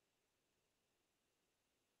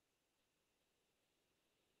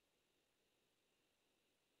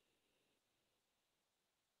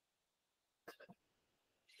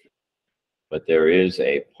 But there is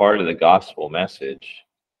a part of the gospel message.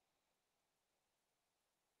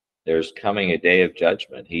 There's coming a day of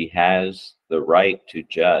judgment. He has the right to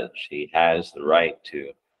judge. He has the right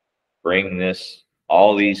to bring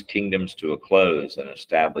all these kingdoms to a close and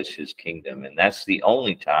establish his kingdom. And that's the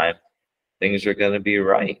only time things are going to be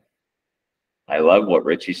right. I love what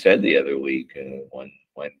Richie said the other week.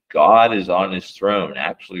 When God is on his throne,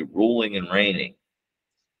 actually ruling and reigning,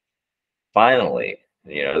 finally,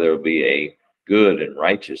 you know, there will be a good and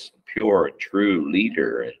righteous and pure and true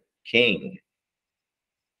leader and king,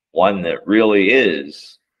 one that really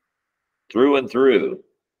is through and through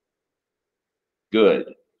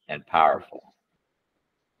good and powerful.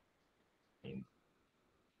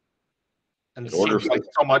 And it seems like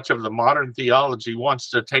so much of the modern theology wants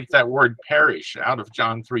to take that word perish out of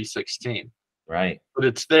John 3:16. Right. But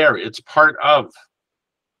it's there. It's part of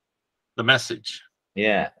the message.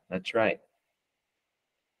 Yeah, that's right.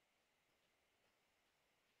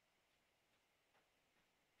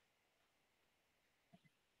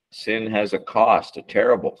 Sin has a cost, a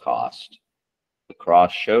terrible cost. The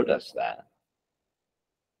cross showed us that.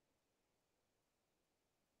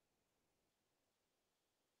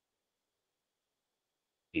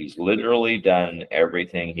 He's literally done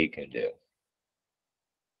everything he can do.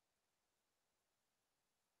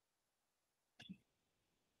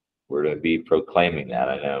 We're to be proclaiming that,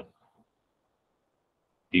 I know.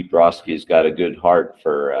 Pete Broski's got a good heart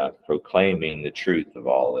for proclaiming the truth of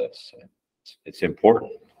all this. It's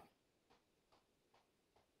important.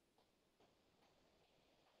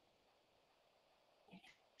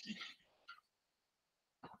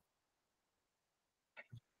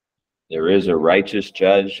 There is a righteous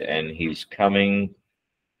judge, and he's coming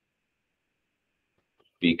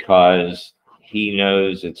because he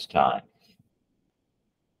knows it's time.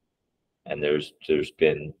 And there's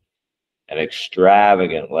been an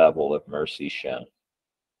extravagant level of mercy shown.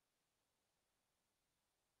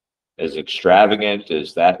 As extravagant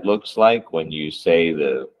as that looks like when you say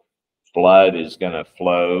the flood is going to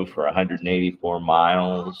flow for 184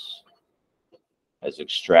 miles, as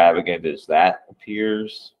extravagant as that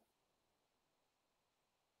appears,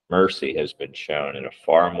 mercy has been shown in a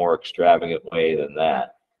far more extravagant way than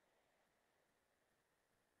that.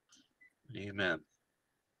 Amen.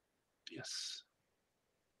 Yes.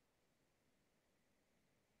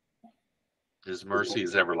 His mercy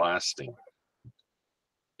is everlasting.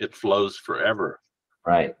 It flows forever.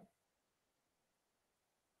 Right.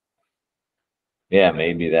 Yeah,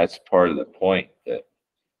 maybe that's part of the point, that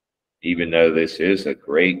even though this is a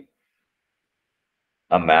great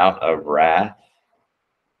amount of wrath,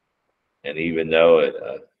 and even though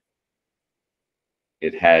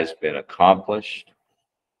it has been accomplished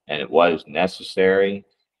and it was necessary,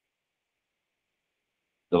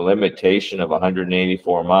 the limitation of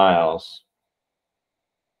 184 miles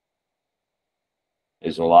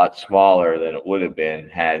is a lot smaller than it would have been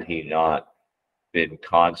had he not been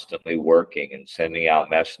constantly working and sending out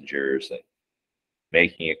messengers and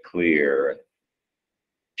making it clear, and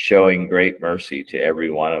showing great mercy to every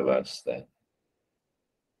one of us. That,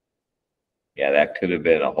 yeah, that could have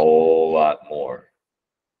been a whole lot more.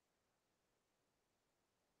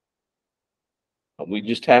 But we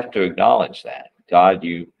just have to acknowledge that. God,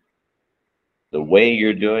 the way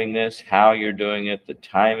you're doing this, how you're doing it, the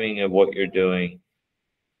timing of what you're doing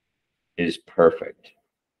is perfect.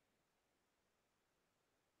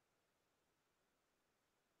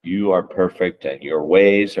 You are perfect, and your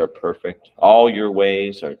ways are perfect. All your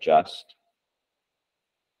ways are just.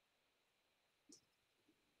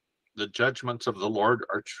 The judgments of the Lord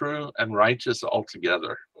are true and righteous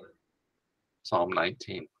altogether. Psalm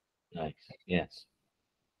 19. Nice. Yes.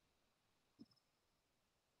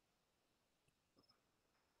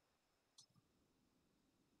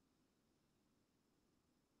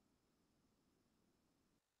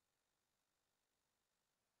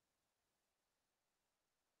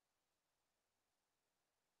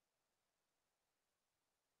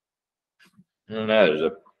 I don't know. There's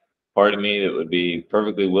a part of me that would be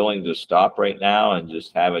perfectly willing to stop right now and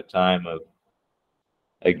just have a time of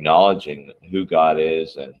acknowledging who God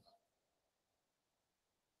is, and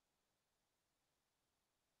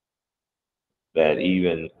that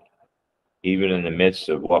even in the midst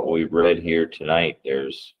of what we've read here tonight,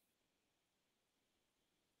 there's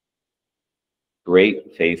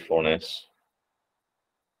great faithfulness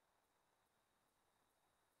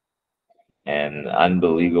and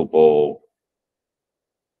unbelievable,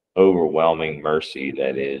 overwhelming mercy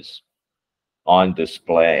that is on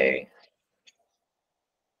display.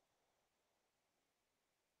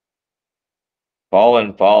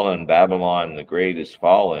 Fallen, fallen, Babylon the Great is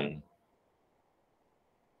fallen.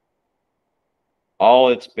 All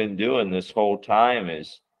it's been doing this whole time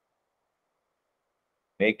is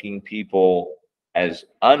making people as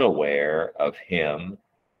unaware of him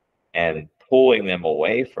and pulling them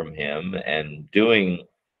away from him and doing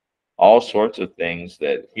all sorts of things,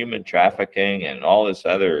 that human trafficking and all this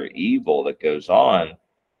other evil that goes on.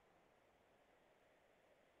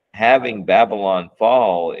 Having Babylon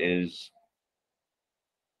fall is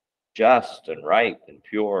just and right and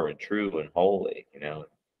pure and true and holy, you know.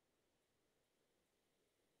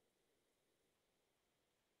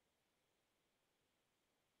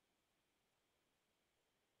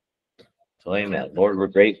 So amen. Lord, we're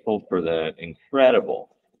grateful for the incredible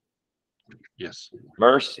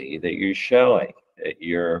mercy that you're showing, that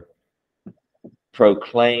you're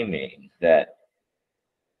proclaiming, that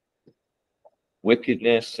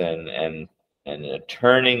wickedness and a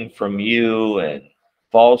turning from you, and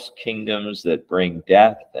false kingdoms that bring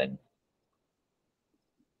death and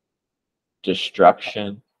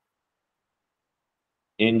destruction,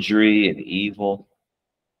 injury and evil,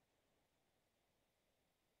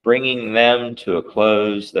 bringing them to a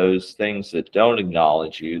close, those things that don't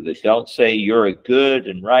acknowledge you, that don't say you're a good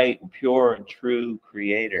and right and pure and true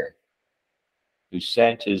creator who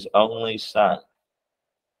sent his only son,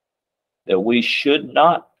 that we should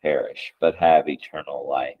not perish but have eternal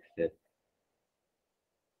life. That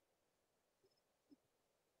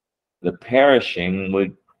the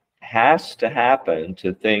perishing has to happen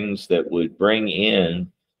to things that would bring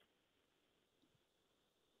in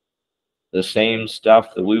the same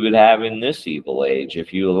stuff that we would have in this evil age.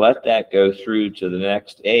 If you let that go through to the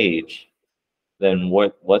next age, then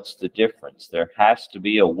what's the difference? There has to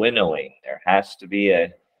be a winnowing. There has to be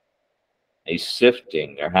a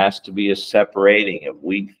sifting. There has to be a separating of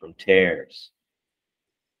wheat from tares.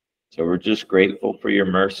 So we're just grateful for your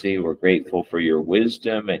mercy. We're grateful for your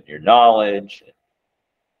wisdom and your knowledge,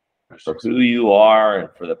 for who you are, and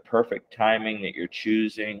for the perfect timing that you're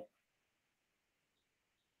choosing.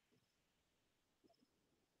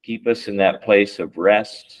 Keep us in that place of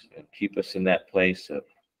rest, and keep us in that place of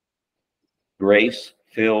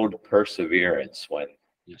grace-filled perseverance when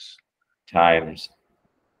times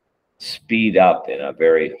speed up in a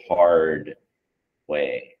very hard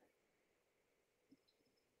way.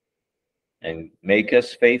 And make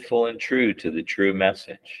us faithful and true to the true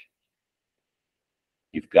message.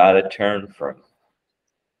 You've got to turn from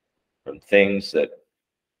things that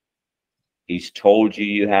He's told you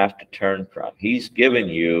you have to turn from. He's given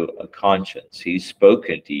you a conscience. He's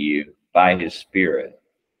spoken to you by His Spirit.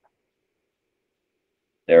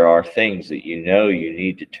 There are things that you know you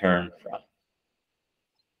need to turn from.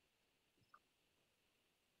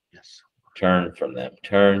 Yes. Turn from them.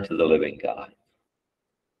 Turn to the living God.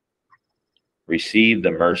 Receive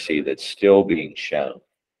the mercy that's still being shown.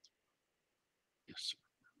 Yes.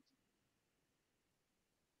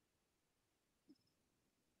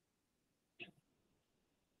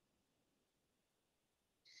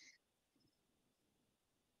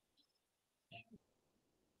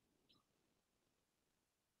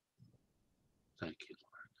 Thank you,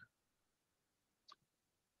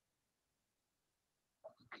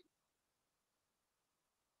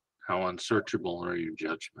 Lord. How unsearchable are your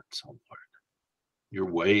judgments, O Lord. Your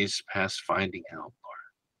ways past finding out, Lord.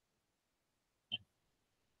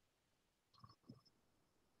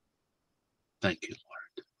 Thank you, Lord.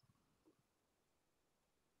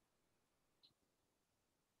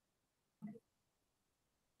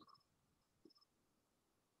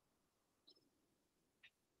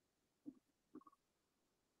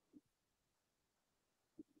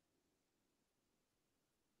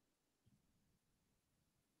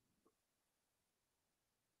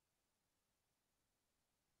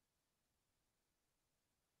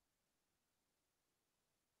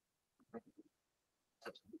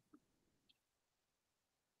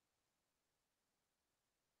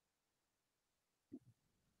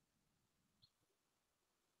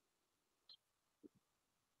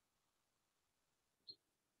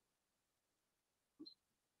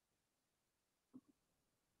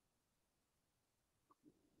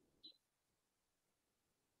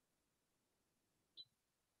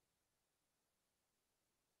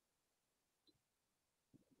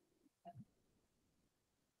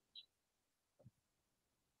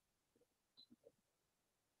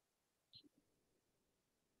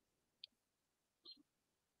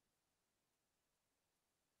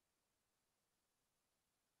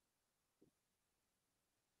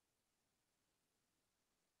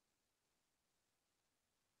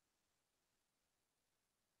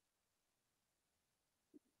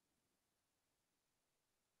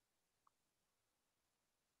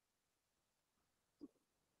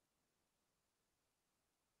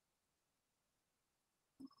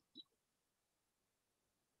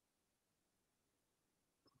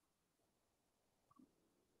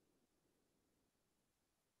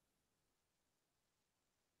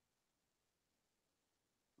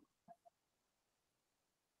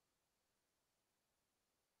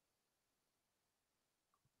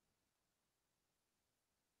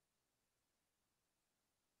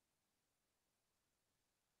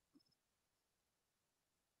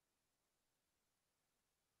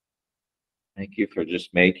 Thank you for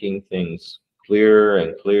just making things clearer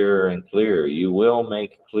and clearer and clearer. You will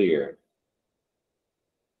make clear.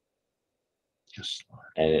 Yes, Lord.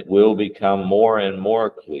 And it will become more and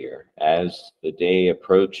more clear as the day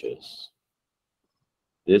approaches.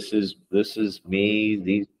 This is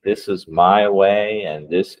me, this is my way, and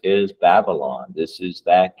this is Babylon. This is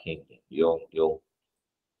that kingdom. You'll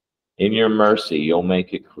in your mercy, you'll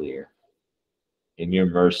make it clear. In your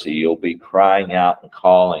mercy, you'll be crying out and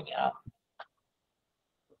calling out.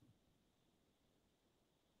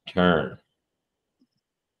 Turn.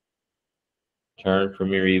 Turn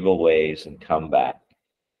from your evil ways and come back.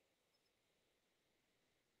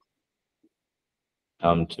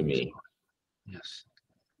 Come to me. Yes.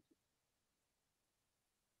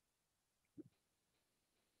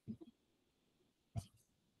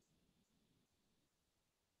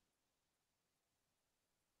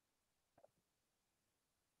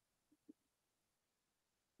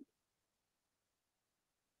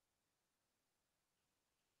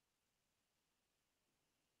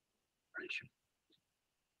 Praise you.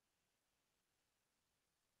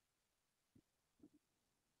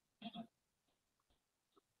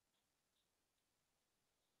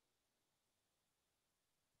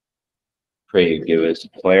 Pray you give us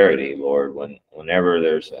clarity, Lord, whenever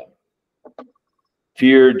there's a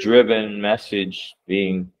fear-driven message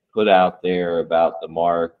being put out there about the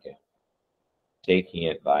mark, taking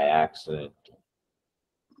it by accident.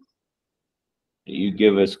 You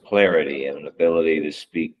give us clarity and an ability to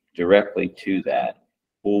speak directly to that.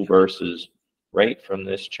 Full verses right from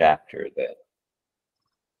this chapter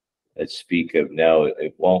that speak of, no,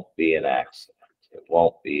 it won't be an accident. It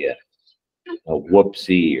won't be a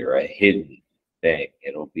whoopsie or a hidden thing.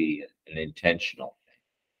 It'll be an intentional thing.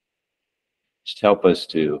 Just help us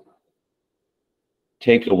to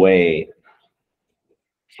take away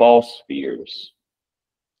false fears.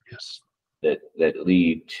 Yes. That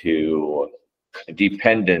lead to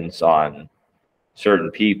dependence on certain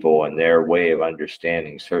people and their way of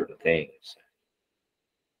understanding certain things.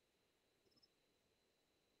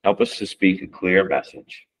 Help us to speak a clear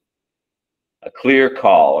message, a clear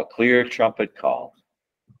call, a clear trumpet call.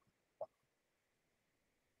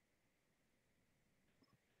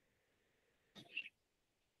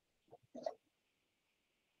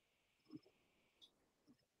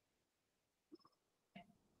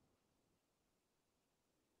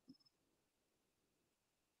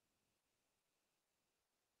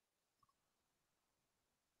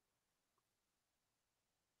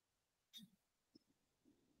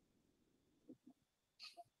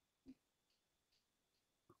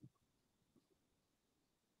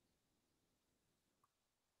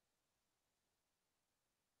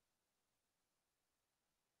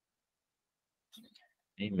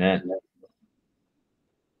 Amen.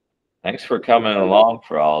 Thanks for coming along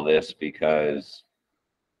for all this, because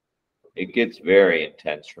it gets very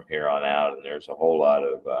intense from here on out, and there's a whole lot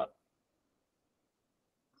of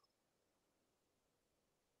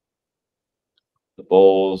the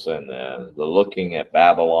bowls and the looking at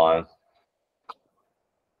Babylon.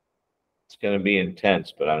 It's going to be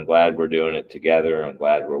intense, but I'm glad we're doing it together. I'm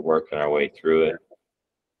glad we're working our way through it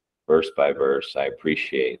verse by verse. I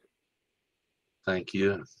appreciate Thank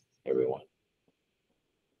you, everyone.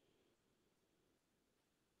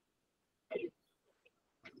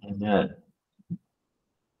 Amen.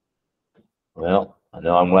 Well, I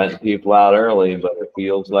know I'm letting people out early, but it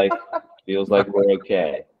feels like we're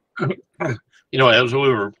okay. You know, as we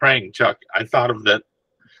were praying, Chuck, I thought of that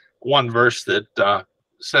one verse that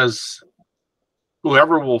says,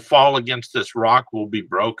 "Whoever will fall against this rock will be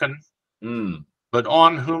broken, but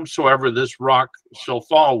on whomsoever this rock shall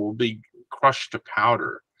fall will be crushed to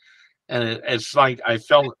powder." And it's like I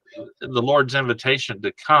felt the Lord's invitation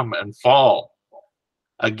to come and fall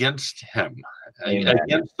against him,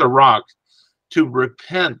 against the rock, to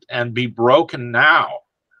repent and be broken now.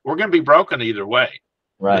 We're going to be broken either way.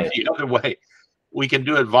 Right. But the other way, we can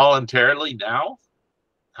do it voluntarily now,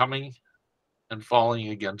 coming and falling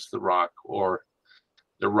against the rock, or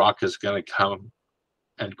the rock is going to come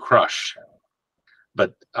and crush.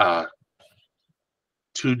 But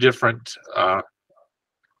two different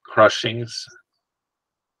crushings,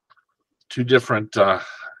 two different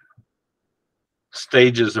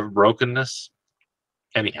stages of brokenness.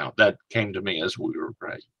 Anyhow, that came to me as we were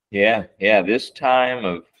praying. Yeah. This time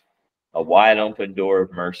of a wide open door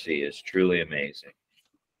of mercy is truly amazing.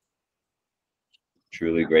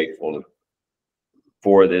 Truly grateful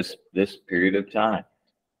for this period of time.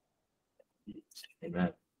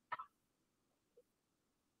 Amen.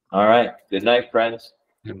 All right. Good night, friends.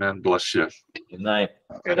 Amen. Bless you. Good night.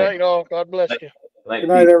 Good night, all. God bless you. Good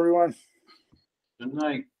night, everyone. Good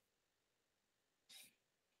night.